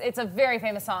 Yeah, it's a very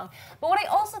famous song. But what I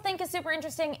also think is super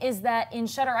interesting is that in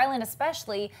Shutter Island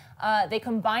especially, they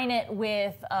combine it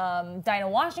with Dinah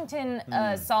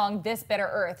Washington's song, This Bitter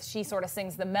Earth. She sort of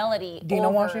sings the melody Dina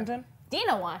Washington?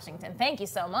 Dina Washington, thank you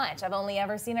so much. I've only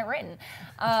ever seen it written.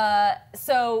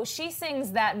 So she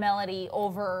sings that melody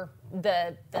over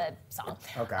the song.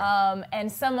 Okay.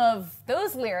 And some of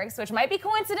those lyrics, which might be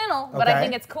coincidental, but I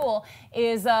think it's cool,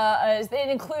 is it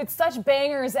includes such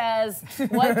bangers as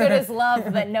 "What good is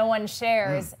love that no one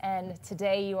shares?" and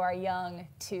 "Today you are young,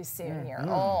 too soon you're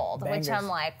old," Bangers. which I'm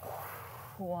like,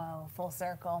 whoa, full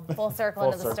circle into the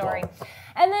story.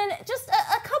 And then just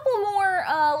a couple more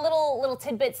little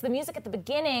tidbits. The music at the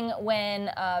beginning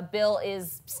when Bill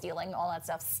is stealing all that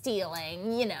stuff,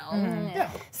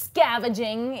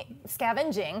 scavenging,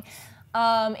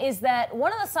 is that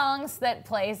one of the songs that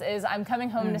plays is I'm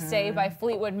Coming Home to Stay by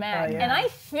Fleetwood Mac. And I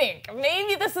think,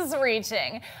 maybe this is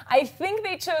reaching, I think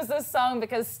they chose this song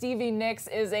because Stevie Nicks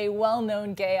is a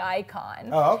well-known gay icon.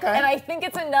 Oh, okay. And I think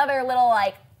it's another little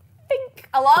like,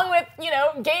 along with,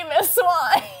 Gay Miss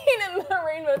Wine and the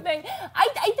rainbow thing, I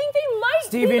think they might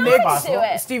Stevie be Nicks. onto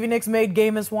it. Stevie Nicks made Gay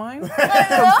Miss Wine.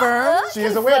 Confirmed. She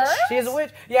is a witch. She is a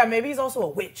witch. Yeah, maybe he's also a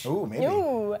witch. Ooh, maybe.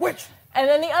 Ooh. Witch. And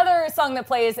then the other song that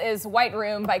plays is White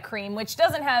Room by Cream, which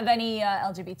doesn't have any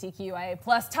LGBTQIA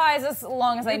plus ties as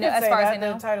long as I know, as far as I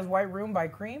know. The title's White Room by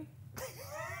Cream.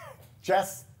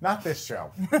 Jess, not this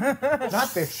show.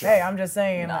 Not this show. Hey, I'm just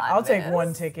saying, Not I'll take this.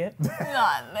 one ticket.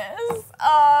 Not this.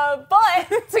 But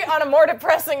on a more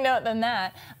depressing note than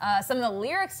that, some of the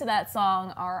lyrics to that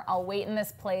song are, I'll wait in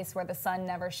this place where the sun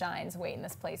never shines, wait in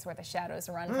this place where the shadows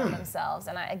run from themselves.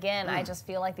 And I just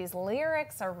feel like these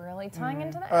lyrics are really tying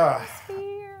into the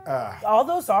atmosphere. All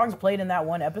those songs played in that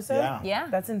one episode? Yeah.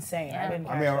 That's insane. I didn't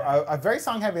catch A very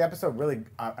song-heavy episode, really,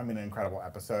 an incredible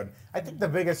episode. I think the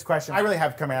biggest question I really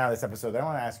have coming out of this episode that I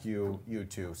want to ask you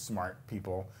two smart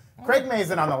people. Craig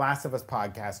Mazin on the Last of Us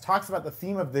podcast talks about the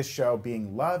theme of this show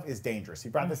being love is dangerous. He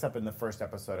brought this up in the first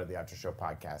episode of the Aftershow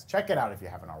podcast. Check it out if you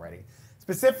haven't already.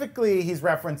 Specifically, he's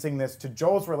referencing this to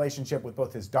Joel's relationship with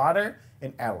both his daughter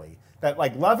and Ellie. That,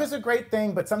 love is a great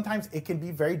thing, but sometimes it can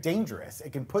be very dangerous.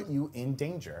 It can put you in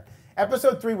danger.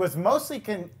 Episode 3 was mostly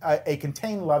a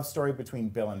contained love story between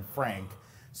Bill and Frank.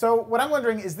 So what I'm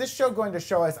wondering, is this show going to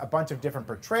show us a bunch of different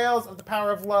portrayals of the power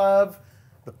of love?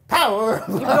 The power of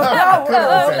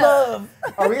love.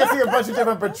 Are we going to see a bunch of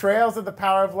different portrayals of the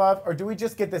power of love? Or do we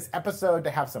just get this episode to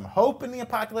have some hope in the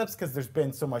apocalypse? Because there's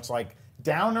been so much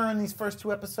downer in these first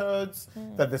 2 episodes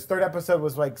that this 3rd episode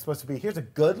was supposed to be, here's a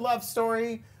good love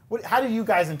story. How do you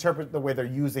guys interpret the way they're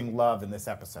using love in this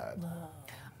episode?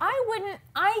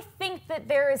 I think that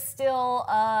there is still,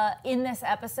 in this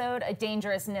episode, a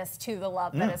dangerousness to the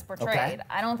love that is portrayed. Okay.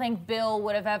 I don't think Bill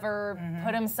would have ever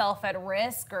put himself at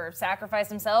risk or sacrificed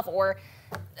himself or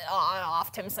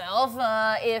offed himself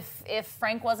if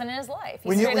Frank wasn't in his life.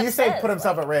 When you say put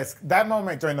himself at risk, that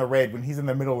moment during the raid when he's in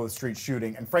the middle of the street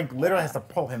shooting and Frank literally has to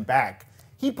pull him back,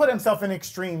 he put himself in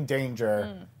extreme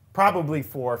danger, probably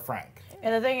for Frank.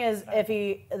 And the thing is,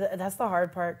 that's the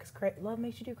hard part, because love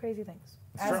makes you do crazy things.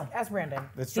 Ask Brandon.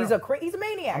 That's true. He's a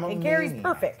maniac, and Carrie's maniac.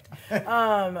 perfect.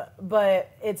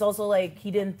 But it's also he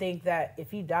didn't think that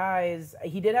if he dies,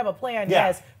 he did have a plan,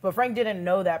 yes, but Frank didn't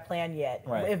know that plan yet.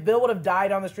 Right. If Bill would have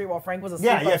died on the street while Frank was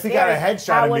asleep if he got a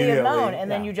headshot how would he have immediately? known? And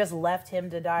then you just left him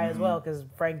to die as well, because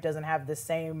Frank doesn't have the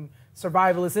same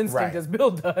survivalist instinct Right. as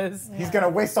Bill does. He's gonna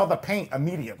waste all the paint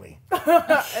immediately.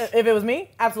 If it was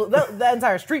me, absolutely, the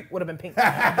entire street would have been pink. But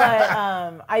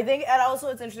I think, and also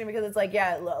it's interesting because it's like,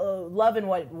 love in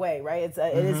what way, right?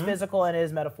 It is physical and it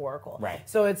is metaphorical. Right.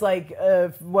 So it's like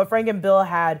what Frank and Bill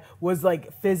had was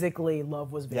like physically,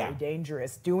 love was very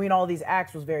dangerous. Doing all these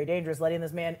acts was very dangerous. Letting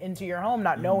this man into your home,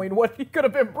 not knowing what he could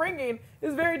have been bringing,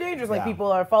 is very dangerous. Like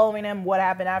people are following him. What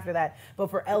happened after that? But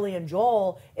for Ellie and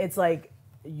Joel, it's like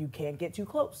you can't get too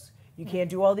close. You can't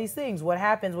do all these things. What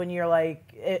happens when you're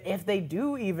like, if they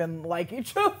do even like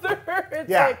each other? It's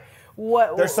like,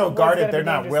 what? They're so what's guarded, gonna they're be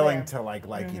not dangerous willing there? to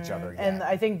like each other yet. And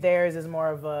I think theirs is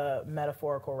more of a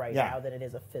metaphorical now than it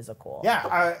is a physical.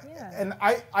 And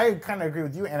I kind of agree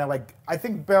with you, Anna. Like, I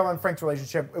think Bill and Frank's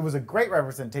relationship, it was a great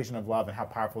representation of love and how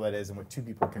powerful that is and what two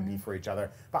people can be for each other.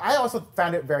 But I also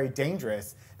found it very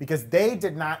dangerous because they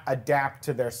did not adapt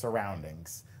to their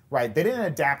surroundings. Right, they didn't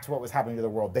adapt to what was happening to the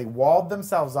world. They walled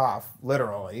themselves off,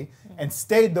 literally, and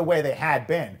stayed the way they had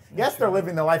been. Yes, they're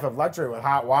living the life of luxury with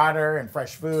hot water and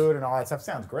fresh food and all that stuff.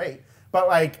 Sounds great. But,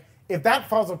 like, if that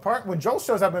falls apart, when Joel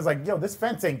shows up and is like, yo, this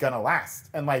fence ain't gonna last.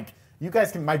 And, like, you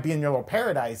guys might be in your little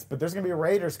paradise, but there's gonna be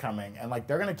raiders coming. And, like,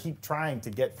 they're gonna keep trying to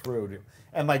get through.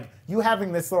 And, like, you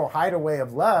having this little hideaway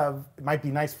of love might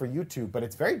be nice for you two, but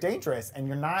it's very dangerous, and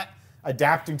you're not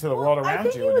adapting to the world around you. I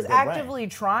think he in a was good way. actively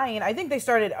trying. I think they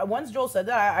started, once Joel said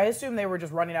that, I assume they were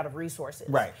just running out of resources.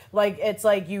 Right. Like, it's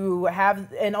like you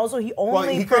have, and also he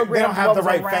only they programmed don't have what the was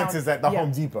right around. fences at the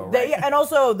Home Depot, right? And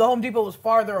also the Home Depot was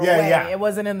farther away. Yeah. It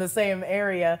wasn't in the same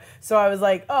area. So I was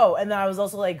like, oh, and then I was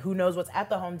also like, who knows what's at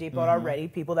the Home Depot already,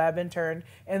 people that have been turned.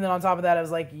 And then on top of that, I was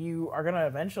like, you are going to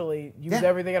eventually use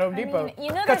everything at Home Depot. You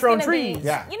know cut your own gonna trees. You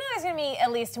know there's going to be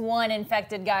at least one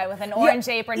infected guy with an orange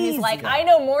apron who's easy. like, I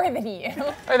know more than you.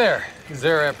 Hey there. Is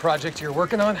there a project you're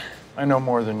working on? I know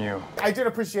more than you. I did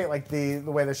appreciate like the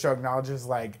way the show acknowledges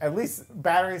like at least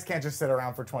batteries can't just sit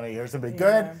around for 20 years and be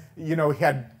good. You know, he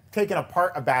had taken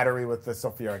apart a battery with the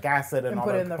sulfuric acid and all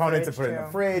put the it in the components and fridge, put it in the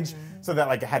too. fridge so that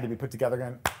like it had to be put together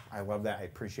again. I love that. I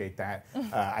appreciate that.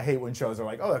 I hate when shows are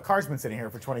like, oh, the car's been sitting here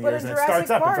for 20 But years in and it starts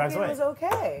Jurassic up and Park, drives it away. was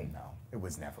okay. No, it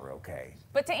was never okay.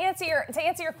 But to answer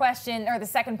your question, or the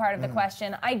second part of the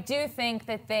question, I do think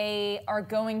that they are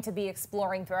going to be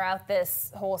exploring throughout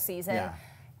this whole season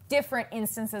different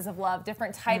instances of love,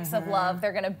 different types of love.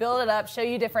 They're going to build it up, show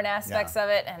you different aspects of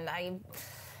it, and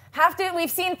we've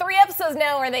seen 3 episodes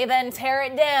now where they then tear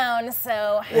it down,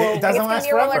 so It doesn't last it's going to be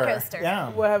a roller forever. coaster. Yeah.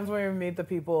 What happens when you meet the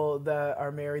people that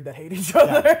are married that hate each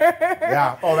other?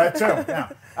 Yeah. Oh, that too. Yeah.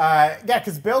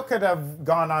 Because Bill could have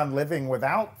gone on living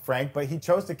without Frank, but he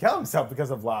chose to kill himself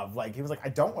because of love. Like, he was like, I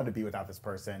don't want to be without this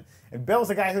person. And Bill's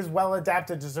a guy who's well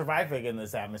adapted to surviving in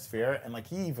this atmosphere. And, like,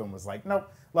 he even was like, nope,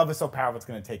 love is so powerful, it's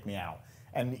going to take me out.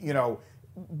 And, you know,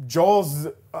 Joel's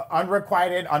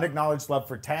unrequited, unacknowledged love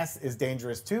for Tess is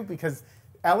dangerous, too, because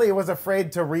Ellie was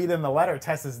afraid to read in the letter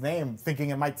Tess's name, thinking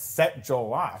it might set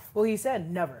Joel off. Well, he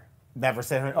said never. Never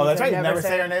say her. Oh, that's right. Never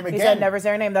say her name again. He said never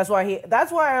say her name. That's why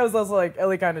I was also like,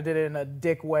 Ellie kind of did it in a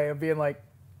dick way of being like,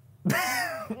 you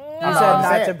said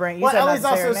not to bring. You Well, said Ellie's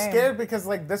not to say also her name. scared because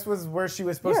like this was where she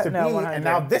was supposed Yeah, to no, be, 100. and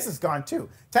now this is gone too.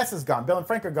 Tess is gone. Bill and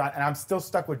Frank are gone, and I'm still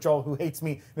stuck with Joel, who hates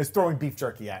me and is throwing beef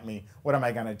jerky at me. What am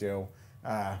I gonna do?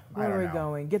 I Where don't are we know.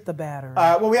 going? Get the battery.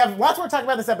 Well, we have lots more to talk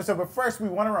about this episode, but first we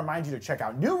want to remind you to check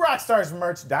out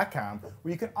newrockstarsmerch.com,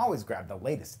 where you can always grab the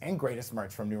latest and greatest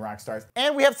merch from New Rockstars.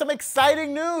 And we have some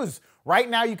exciting news. Right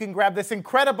now you can grab this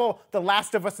incredible The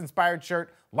Last of Us inspired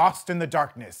shirt, Lost in the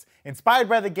Darkness, inspired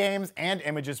by the games and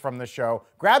images from the show.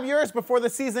 Grab yours before the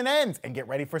season ends and get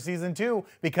ready for season 2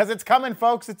 because it's coming,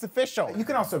 folks. It's official. You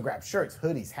can also grab shirts,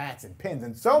 hoodies, hats, and pins,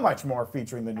 and so much more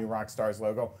featuring the New Rockstars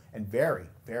logo. And very,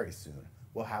 very soon,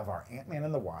 we'll have our Ant-Man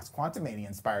and the Wasp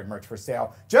Quantumania-inspired merch for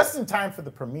sale just in time for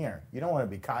the premiere. You don't want to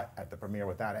be caught at the premiere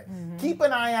without it. Keep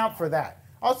an eye out for that.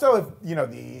 Also, if you know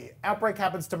the outbreak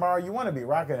happens tomorrow, you want to be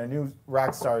rocking a new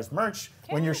Rockstars merch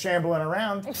when you're shambling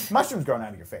around. Mushrooms growing out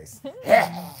of your face. What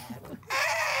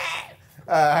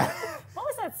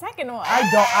was that second one? I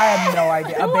have no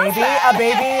idea. A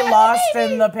baby lost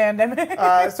in the pandemic.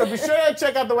 So be sure to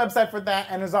check out the website for that.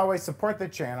 And as always, support the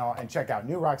channel and check out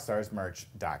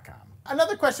newrockstarsmerch.com.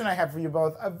 Another question I have for you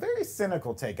both, a very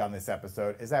cynical take on this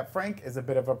episode, is that Frank is a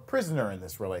bit of a prisoner in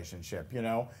this relationship, you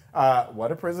know?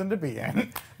 What a prison to be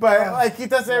in. But like he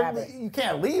doesn't, you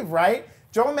can't leave, right?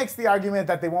 Joel makes the argument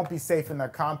that they won't be safe in their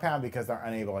compound because they're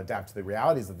unable to adapt to the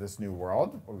realities of this new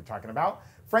world, what we're talking about.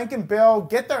 Frank and Bill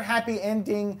get their happy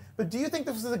ending, but do you think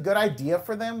this is a good idea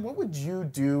for them? What would you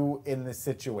do in this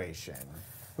situation?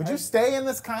 Would you stay in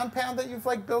this compound that you've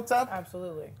like built up?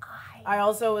 Absolutely. I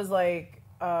also was like,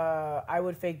 I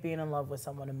would fake being in love with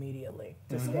someone immediately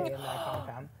to stay in that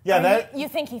compound. Yeah, You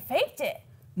think he faked it?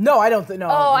 No, I don't think. No.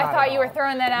 Oh, I not thought at you were all.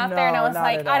 throwing that out there, and I No, was not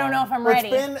like, at I don't all. know if I'm Well, ready.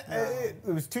 it was They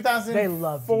love each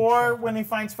 2004 other. when he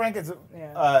finds Frank. It's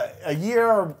Yeah. a year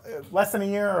or less than a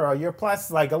year or a year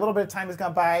plus. Like a little bit of time has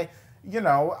gone by. You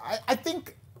know, I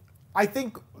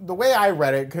think the way I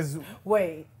read it, because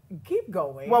Wait, keep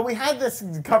going. well, we had this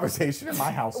conversation in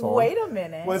my household. Wait a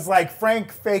minute. Was like Frank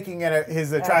faking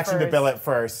his attraction to first. Bill at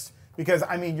first, because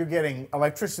I mean you're getting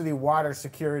electricity, water,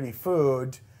 security,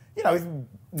 food. You know,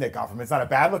 Nick Offerman's not a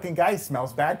bad-looking guy. He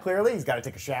smells bad. Clearly, he's got to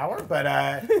take a shower. But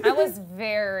I was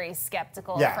very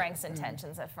skeptical Yeah. of Frank's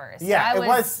intentions at first. yeah, I it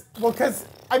was well because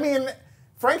I mean.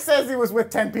 Frank says he was with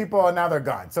 10 people and now they're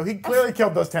gone. So he clearly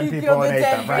killed those 10 people killed and the ate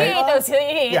 10 them, He right? ate those, he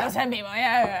ate Yeah. those 10 people.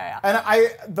 Yeah.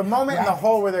 And the moment in the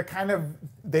hole where they're kind of,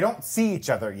 they don't see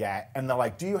each other yet, and they're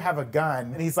like, do you have a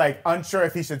gun? And he's like, unsure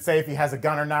if he should say if he has a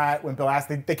gun or not. When Bill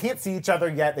asks, they can't see each other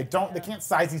yet. They can't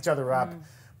size each other up.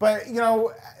 But, you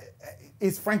know,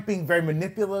 is Frank being very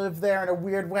manipulative there in a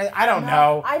weird way? I don't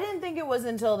know. I didn't think it was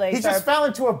until they He started. just fell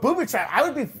into a booby trap. I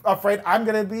would be afraid I'm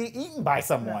going to be eaten by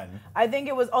someone. I think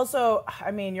it was also, I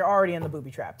mean, you're already in the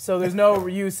booby trap, so there's no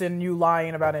use in you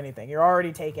lying about anything. You're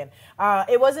already taken.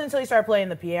 It wasn't until he started playing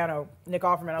the piano, Nick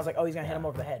Offerman, I was like, oh, he's going to hit him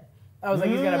over the head. I was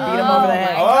like, he's going to beat him over the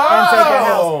head and take their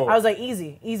house. I was like,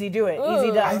 easy, do it.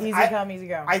 Easy done, easy come, easy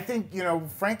go. I think, you know,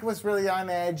 Frank was really on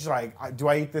edge. Like, do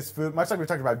I eat this food? Much like we were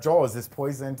talking about Joel, is this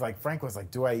poisoned? Like, Frank was like,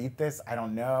 do I eat this? I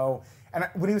don't know. And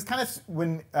when he was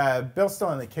when Bill's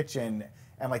still in the kitchen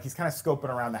and like he's kind of scoping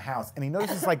around the house and he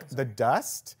notices like the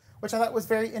dust, which I thought was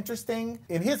very interesting.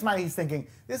 In his mind, he's thinking,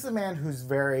 this is a man who's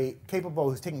very capable,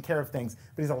 who's taking care of things,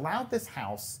 but he's allowed this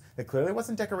house that clearly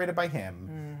wasn't decorated by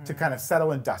him to kind of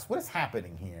settle in dust. What is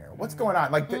happening here? What's going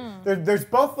on? Like, there's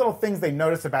both little things they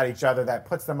notice about each other that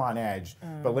puts them on edge,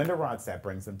 but Linda Ronstadt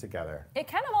brings them together. It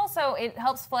kind of also, it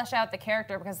helps flesh out the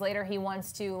character because later he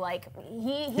wants to, like,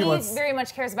 he wants- very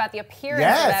much cares about the appearance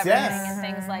Yes, of everything yes. and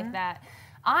things like that.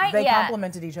 They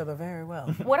complemented each other very well.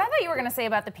 What I thought you were going to say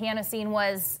about the piano scene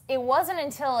was it wasn't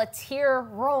until a tear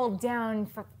rolled down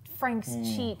Frank's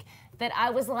cheek that I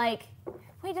was like,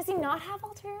 wait, does he not have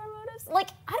ulterior motives? Like,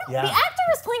 I don't. Yeah. The actor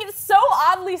was playing it so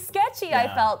oddly sketchy.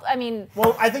 I felt. I mean,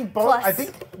 Well, I think both. Plus- I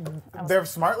think they're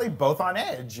smartly both on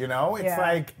edge. You know, it's Yeah.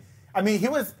 like, I mean,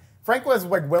 Frank was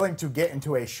like willing to get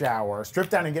into a shower,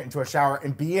 strip down and get into a shower,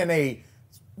 and be in a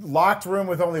locked room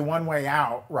with only one way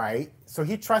out, right? So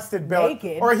he trusted Bill,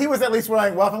 Naked. or he was at least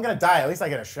willing. Well, if I'm gonna die, at least I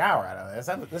get a shower out of this.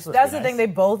 That's the thing, they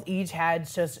both each had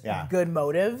just Yeah. good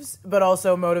motives, but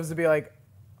also motives to be like,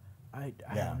 I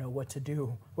Yeah. don't know what to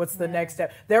do. What's the next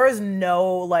step? There is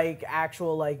no like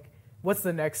actual like, what's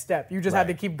the next step? You just had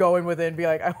to Right. keep going with it and be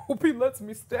like, I hope he lets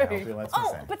me stay.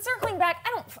 oh, but circling back,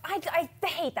 I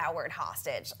hate that word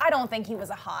hostage. I don't think he was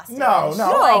a hostage. No,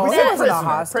 No, we he said wasn't a prisoner.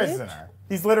 hostage. Prisoner.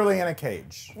 He's literally in a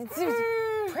cage. Prison.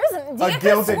 Do A you have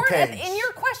gilded this word cage. in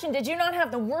your question? Did you not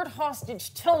have the word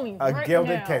hostage? Tell me A right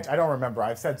gilded now. cage. I don't remember.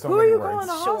 I've said so Who are many you words. calling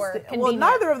a Sure, hostage? Well, convenient.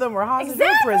 neither of them were hostage or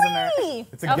Exactly. prisoner.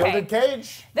 It's a gilded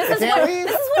cage. This You is can't what leave.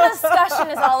 this is what discussion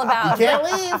is all about. You can't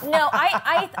leave. No,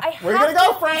 I Where you have gonna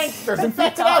go, to- Frank? There's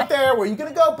infected out there. Where you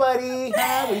gonna go, buddy?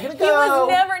 Huh? Where you gonna He go? was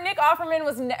never. Nick Offerman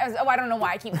was. Oh, I don't know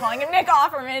why I keep calling him Nick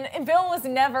Offerman. And Bill was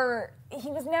never. He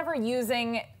was never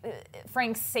using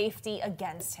Frank's safety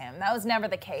against him. That was never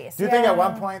the case. Do you think at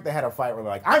one point they had a fight where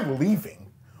they're like, I'm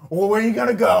leaving? Well, where are you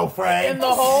gonna go, Frank? In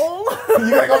the hole? You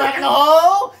gonna go back in the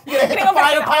hole? You gonna hit the Gonna go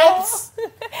back fire in the hole? pipes?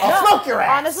 I'll smoke your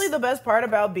ass. Honestly, the best part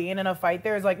about being in a fight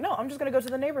there is like, no, I'm just gonna go to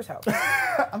the neighbor's house. I'm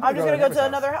just gonna to the go neighbor's to house.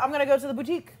 another. I'm gonna go to the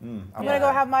boutique. I'm love gonna go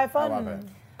it. have my I fun. love it.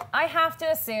 I have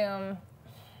to assume,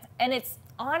 and it's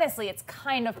honestly, it's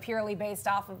kind of purely based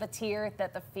off of the tear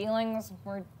that the feelings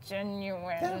were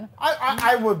genuine.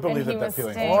 I would believe And he that the was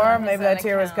feeling staying- was Or His maybe own that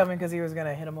tear was account. coming because he was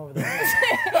gonna hit him over the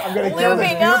head. I'm gonna kill this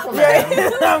Lubing up. beautiful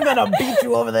man. I'm gonna beat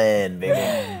you over the head, baby.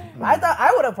 I thought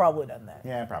I would have probably done that,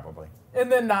 Yeah, probably.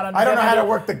 and then not on. I don't know how to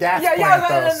work the gas Yeah, plant, yeah,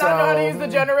 I though, was not know how to so- use the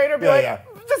generator. Be Yeah, like, yeah.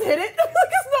 just hit it. Like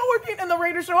it's not working, and the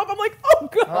Raiders show up. I'm like, oh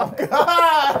god.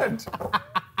 God.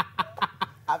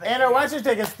 Anna, why don't you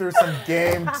take us through some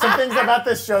things about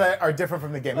this show that are different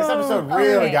from the game. This episode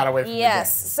really got away from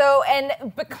Yes. So, and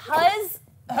because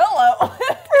hello.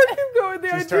 Keep going.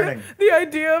 She's turning. The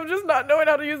idea of just not knowing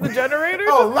how to use the generator,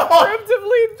 Oh, just Lord.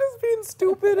 preemptively, just being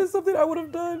stupid is something I would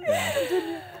have done.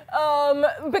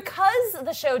 Because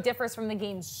the show differs from the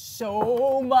game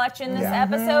so much in this Yeah.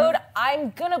 episode, I'm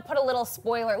gonna put a little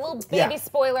baby Yeah.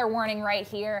 spoiler warning right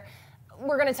here.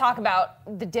 we're going to talk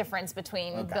about the difference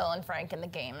between Bill and Frank in the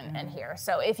game and here.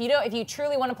 So if you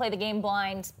truly want to play the game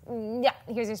blind,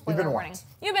 here's your spoiler warning.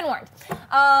 You've been warned.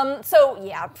 So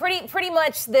yeah, pretty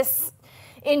much this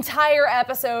entire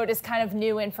episode is kind of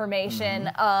new information.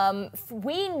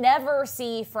 We never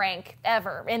see Frank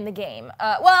ever in the game.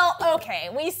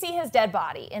 We see his dead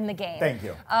body in the game. Thank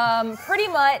you. Pretty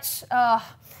much,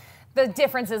 the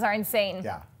differences are insane.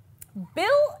 Yeah.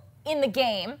 Bill in the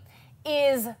game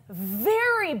is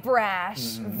very brash,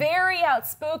 very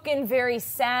outspoken, very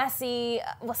sassy.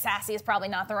 Well, sassy is probably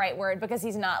not the right word because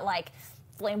he's not like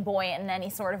flamboyant in any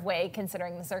sort of way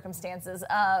considering the circumstances.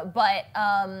 But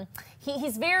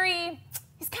he's kind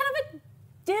of a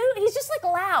dude. He's just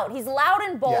like loud. He's loud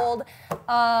and bold.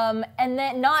 Yeah. And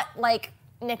then not like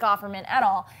Nick Offerman at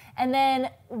all. And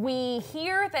then we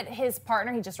hear that his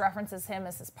partner, he just references him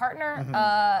as his partner,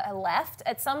 left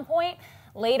at some point.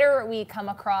 Later, we come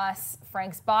across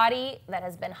Frank's body that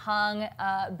has been hung.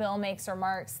 Bill makes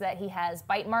remarks that he has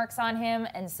bite marks on him,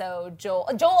 and so Joel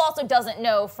also doesn't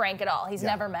know Frank at all. He's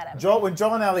never met him. When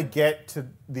Joel and Ellie get to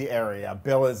the area,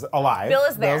 Bill is alive. Bill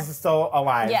is there. Bill's still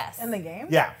alive. Yes. In the game?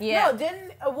 Yeah.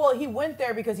 No, he went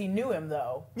there because he knew him,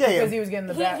 though. Yeah. Because he was getting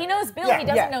the back. He knows Bill. Yeah. He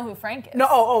doesn't know who Frank is.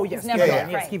 No, yes. He's never met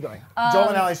Frank. Yes, keep going. Joel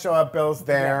and Ellie show up. Bill's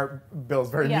there. Bill's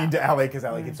very mean to Ellie because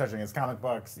Ellie keeps touching his comic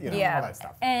books. All that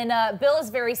stuff. And Bill is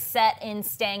very set in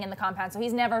staying in the compound, so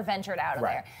he's never ventured out of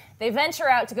there. They venture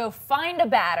out to go find a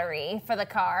battery for the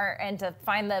car and to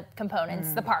find the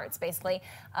components, the parts, basically.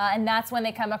 And that's when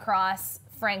they come across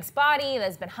Frank's body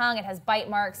that's been hung. It has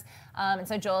bite marks. And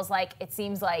so Joel's like, it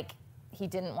seems like he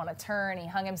didn't want to turn. He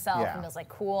hung himself. And Bill's like,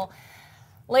 cool.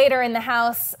 Later in the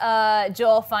house,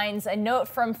 Joel finds a note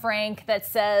from Frank that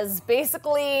says,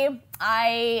 basically,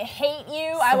 I hate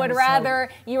you. I would rather,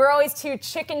 you were always too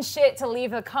chicken shit to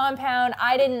leave the compound.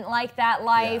 I didn't like that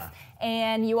life.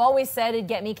 And you always said it'd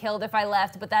get me killed if I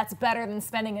left, but that's better than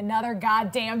spending another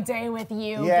goddamn day with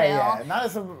you, Bill. Yeah, not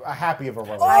as a happy of a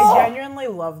relationship. I genuinely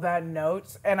love that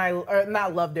note, and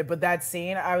not loved it, but that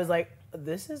scene, I was like,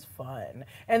 this is fun.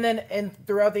 And then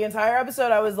throughout the entire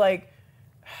episode, I was like,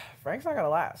 Frank's not gonna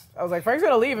last. I was like, Frank's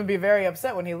gonna leave and be very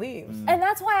upset when he leaves. And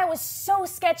that's why I was so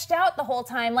sketched out the whole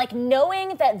time, like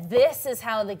knowing that this is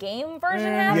how the game version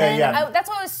happened. That's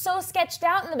why I was so sketched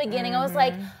out in the beginning. I was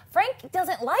like, Frank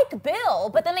doesn't like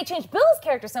Bill, but then they changed Bill's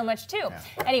character so much too.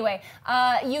 Anyway,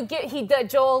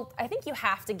 Joel. I think you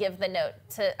have to give the note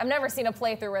to. I've never seen a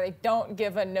playthrough where they don't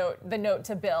give the note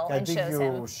to Bill and shows him. I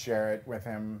think you share it with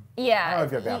him. Yeah, I don't know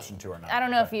if you have the option to or not. I don't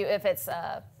know if you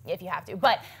have to,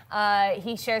 but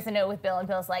he shares the note with Bill, and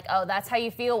Bill's like, "Oh, that's how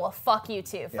you feel? Well, fuck you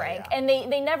too, Frank." And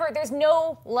they never. There's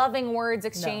no loving words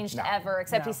exchanged ever,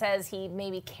 except he says he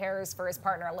maybe cares for his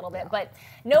partner a little bit, but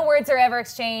no words are ever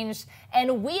exchanged,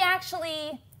 and we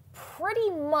actually pretty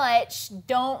much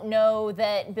don't know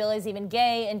that Bill is even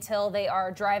gay until they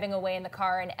are driving away in the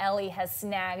car and Ellie has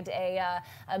snagged a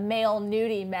male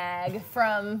nudie mag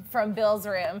from Bill's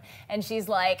room, and she's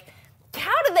like,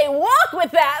 how did they walk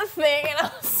with that thing? And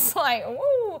I was like,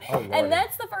 woo. And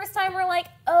that's the first time we're like,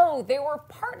 oh, they were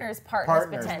partners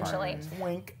potentially.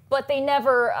 Wink. But they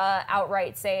never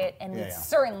outright say it, and we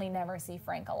certainly never see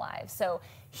Frank alive. So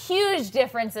huge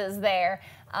differences there.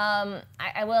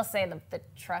 I will say the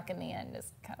truck in the end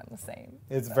is kind of the same.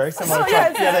 It's very similar.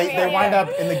 They wind up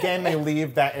in the game. They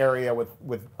leave that area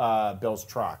with Bill's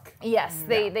truck. Yes,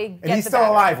 they get and he's still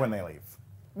alive when they leave.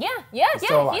 Yeah.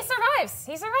 He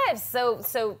survives.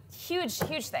 So huge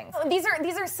things. These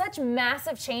are such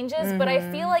massive changes, but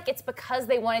I feel like it's because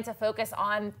they wanted to focus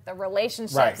on the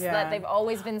relationships that they've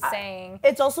always been saying.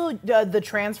 It's also the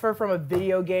transfer from a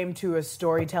video game to a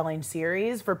storytelling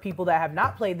series. For people that have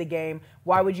not played the game,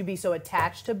 why would you be so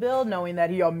attached to Bill, knowing that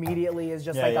he immediately is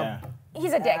just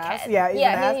he's a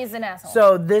dickhead. He's an asshole.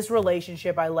 So this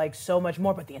relationship I like so much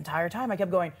more, but the entire time I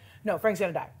kept going, no, Frank's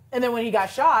gonna die. And then when Bill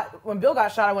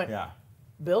got shot, I went,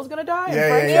 Bill's gonna die? And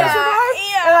Frank's gonna survive?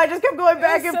 And I just kept going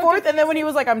back and forth. And then when he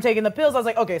was like, I'm taking the pills, I was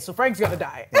like, okay, so Frank's gonna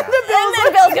die. And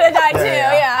then Bill's gonna die too.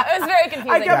 It was very confusing.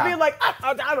 I kept being like,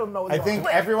 I don't know what's I think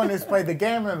everyone who's played the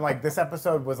game and like this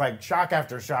episode was like shock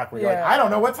after shock where you're like, I don't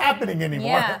know what's happening anymore.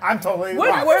 Yeah. I'm totally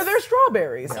Where are there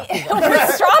strawberries? Strawberries.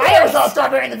 I never saw a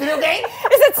strawberry in the video game.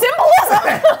 Is it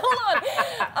symbolism?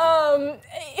 Hold on.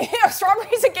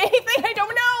 Strawberries a gay thing? I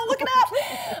don't know. Look it up.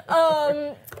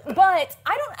 But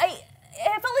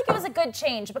I felt like it was a good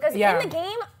change because in the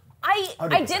game,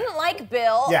 I didn't like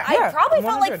Bill. I probably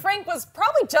felt like Frank was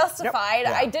probably justified.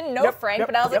 I didn't know Frank,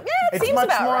 but I was like, it it's seems much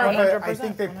about more right. I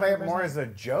think they play it more as a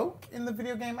joke in the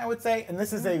video game, I would say. And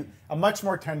this is a a much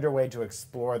more tender way to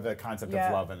explore the concept Yeah.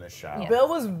 of love in this show. Bill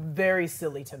was very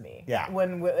silly to me. Yeah.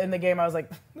 When in the game, I was like,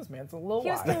 this man's a little He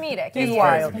was wild. comedic. He's He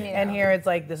wild. was comedic. And here it's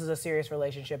like, this is a serious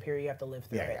relationship. Here you have to live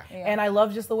through Yeah, it. yeah. And I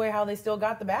love just the way how they still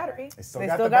got the battery. They still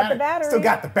got the battery. Still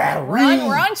got the battery.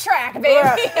 We're on track,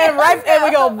 baby. And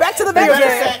we go back to the They video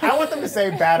better game. say- I want them to say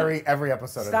battery every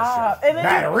episode Stop. of the show. And then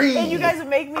Battery. and you guys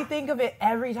make me think of it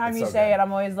every time It's you so say good. it.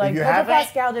 I'm always like, you Pedro haven't,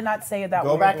 Pascal did not say it that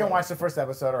way. Go back and watch the first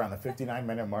episode around the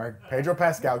 59-minute mark. Pedro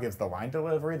Pascal gives the line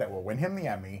delivery that will win him the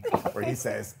Emmy, where he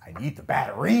says, I need the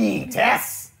battery,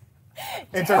 Tess.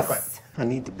 Insert clip. I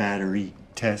need the battery,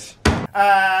 Tess.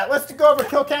 Let's go over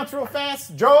kill counts real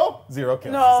fast. Joel, 0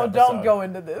 kills. No, this don't episode. go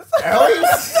into this. Ellie? Don't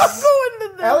go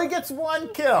into this. Ellie gets 1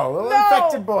 kill. Little No.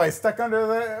 infected boy stuck under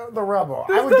the rubble.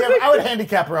 I would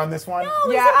handicap her on this one. No.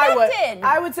 Yeah, infected.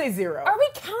 I would say 0. Are we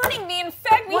counting the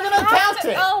infect? We're gonna count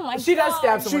it. Oh my god. She does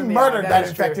stab She someone. in the murdered eye. that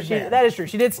is true. infected She- man. That is true.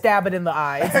 She did stab it in the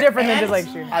eye. It's different than just like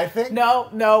And shooting. I think No,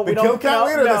 we the don't. kill count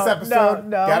leader no, this episode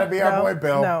no, gotta be our no, boy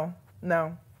Bill.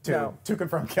 No. 2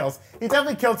 confirmed kills. He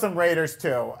definitely killed some raiders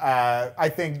too. I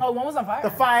think. Oh, one was on fire.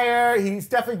 The fire, he's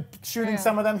definitely shooting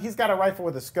some of them. He's got a rifle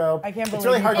with a scope. I can't It's believe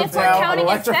really he hard to If we're tell. An counting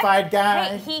electrified infect- guy.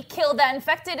 Hey, he killed that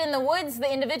infected in the woods,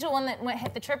 the individual one that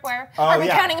hit the tripwire. Oh, Are we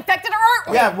yeah. counting infected or aren't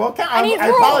we? Yeah, we'll count. I need I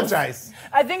rules. apologize.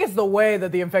 I think it's the way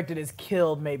that the infected is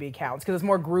killed maybe counts because it's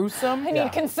more gruesome. I need Yeah.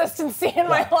 consistency in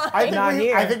my life. I think Not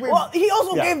here. I think we. Well, he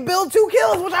also yeah. gave Bill 2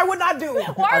 kills, which I would not do.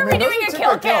 Why are mean, we those doing are a two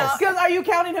kill good kills. count? Because are you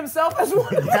counting himself as one?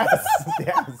 Yes,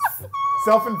 yes.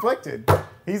 Self-inflicted.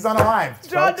 He's unalive.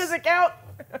 John folks. doesn't count.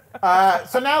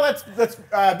 So now let's.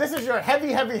 This is your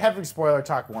heavy spoiler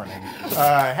talk warning.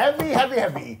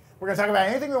 Heavy. We're gonna talk about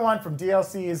anything we want, from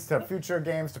DLCs to future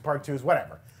games to part 2s,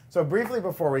 whatever. So briefly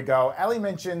before we go, Ellie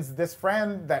mentions this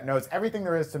friend that knows everything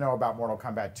there is to know about Mortal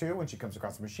Kombat 2 when she comes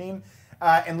across the machine.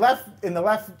 In the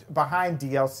Left Behind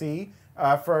DLC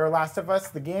for Last of Us,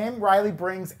 the game, Riley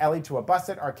brings Ellie to a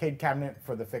busted arcade cabinet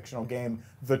for the fictional game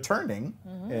The Turning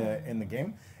in the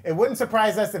game. It wouldn't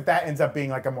surprise us if that ends up being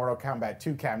like a Mortal Kombat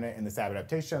 2 cabinet in this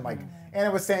adaptation. Like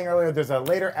Anna was saying earlier, there's a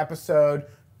later episode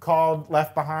called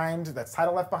Left Behind, that's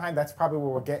titled Left Behind. That's probably where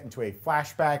we'll get into a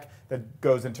flashback that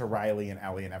goes into Riley and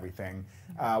Ellie and everything.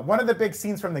 One of the big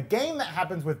scenes from the game that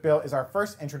happens with Bill is our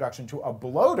first introduction to a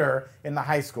bloater in the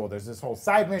high school. There's this whole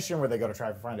side mission where they go to try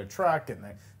to find a truck and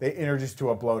they introduce to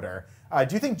a bloater.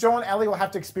 Do you think Joel and Ellie will have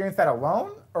to experience that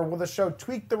alone, or will the show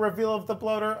tweak the reveal of the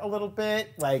bloater a little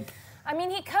bit? Like, I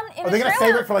mean, he come in are the they going to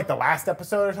trailer. save it for like the last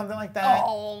episode or something like that?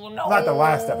 Oh, no. Not the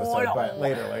last episode, no. but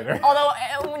later.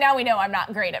 Although, now we know I'm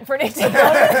not great at predicting.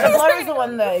 The bloater's the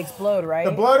one that explode, right?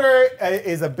 The bloater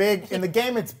is a big, in the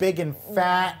game it's big and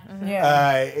fat.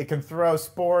 Yeah. It can throw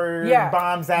spore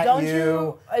bombs at Don't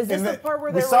you. is this In the part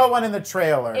where we they're saw like- one in the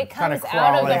trailer. It kinda comes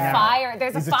out of the crawling fire.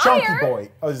 There's He's a chunky fire.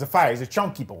 boy. Oh, there's a fire. He's a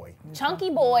chunky boy.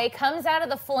 Chunky boy comes out of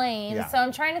the flames. Yeah. So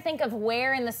I'm trying to think of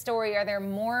where in the story are there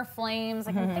more flames.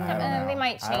 I can think of don't know. they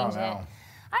might I don't change it. know.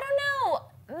 I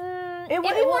don't know. It'd would-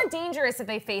 be it more would- dangerous if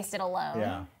they faced it alone.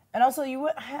 Yeah. And also,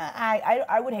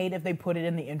 I would hate if they put it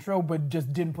in the intro, but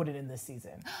just didn't put it in this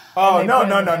season. Oh, And they no. put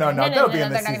it in the- That'll be no, in they're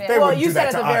this not season. gonna They do Well, wouldn't you do said that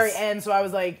at to the us. very end, so I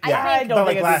was like, Yeah. I But don't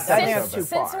like think last I think episode, it's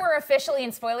too Since far. we're officially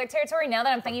in spoiler territory, now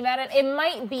that I'm thinking about it, it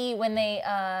might be when they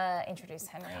introduce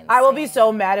Henry. And I will be Sam.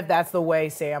 so mad if that's the way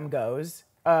Sam goes,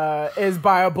 is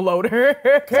by a bloater.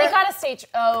 They gotta stage.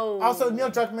 Oh. Also, Neil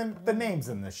Druckmann, the names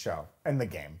in this show, in the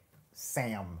game.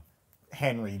 Sam,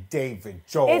 Henry, David,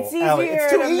 Joel, It's easier Ellie.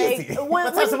 It's too to easy. make. When,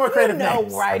 Let's have some more creative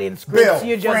names. writing scripts, Bill,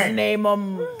 you just Frank. name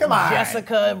them. Come on.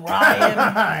 Jessica,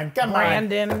 Ryan, Come on.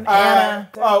 Brandon, Anna.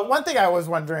 One thing I was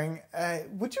wondering,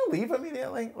 would you leave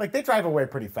immediately? Like, they drive away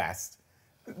pretty fast.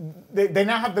 They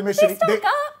now have the mission. They stock up.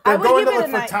 They're I would going give to it look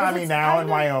a for night, 'cause Tommy it's now in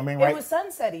kinda- Wyoming, right? It was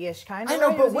sunset-ish, kind of. I know,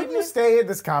 right? It but was wouldn't you evening. stay at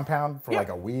this compound for like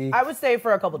a week? I would stay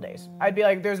for a couple days. I'd be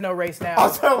like, "There's no race now."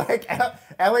 Also, like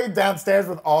Ellie downstairs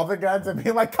with all the guns and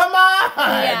be like, "Come on!"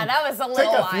 Yeah, that was a little Take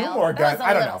a wild. few more That guns. was a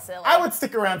I don't little know. silly. I would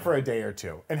stick around for a day or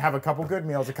two and have a couple good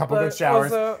meals, a couple But good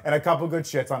showers, also- and a couple good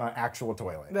shits on an actual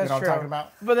toilet. That's you know what true. I'm talking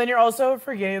about? But then you're also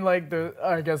forgetting, like,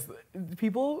 I guess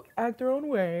people act their own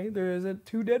way. There's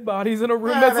 2 dead bodies in a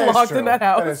room Yeah, that's that is locked true. in that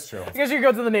house. That is true. Because you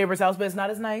go to the neighbor's house, but it's not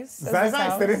as nice. That's nice.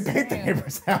 house. They didn't paint the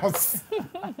neighbor's house.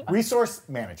 Resource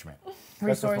management.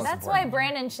 That's what's most That's why important.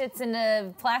 Brandon shits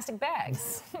into plastic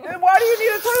bags. Then why do you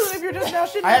need a toilet if you're just now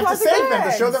shitting I have in to plastic save them to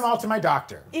bags? show them all to my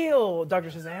doctor. Ew, Dr.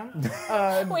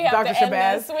 Shazam. We have Dr. to end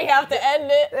Shabazz. this. We have to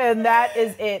end it. And that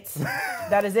is it.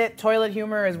 That is it. Toilet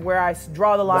humor is where I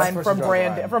draw the line where from she draws the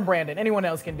Brandon. line. From Brandon. Anyone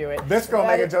else can do it. This girl That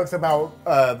making is- jokes about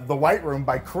The White Room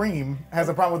by Cream has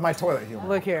a problem with my toilet humor.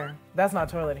 Look here. That's not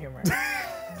toilet humor.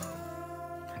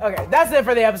 Okay, that's it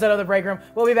for the episode of The Break Room.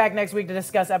 We'll be back next week to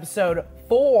discuss episode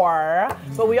 4.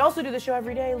 But we also do the show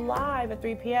every day live at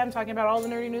 3 p.m. talking about all the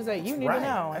nerdy news that you need to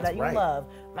know and that you love.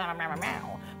 Meow, meow, meow,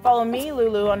 meow. Follow me,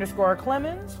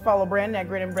 Lulu_Clemens. Follow Brandon at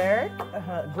Grin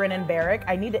and Barrick.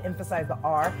 I need to emphasize the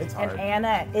R. It's hard. And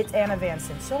Anna, it's Anna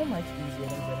Vanson. So much easier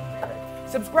than Grin and Barrick.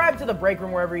 Subscribe to The Break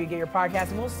Room wherever you get your podcast,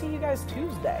 and we'll see you guys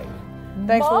Tuesday.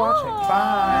 Thanks for watching.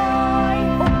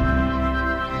 Bye.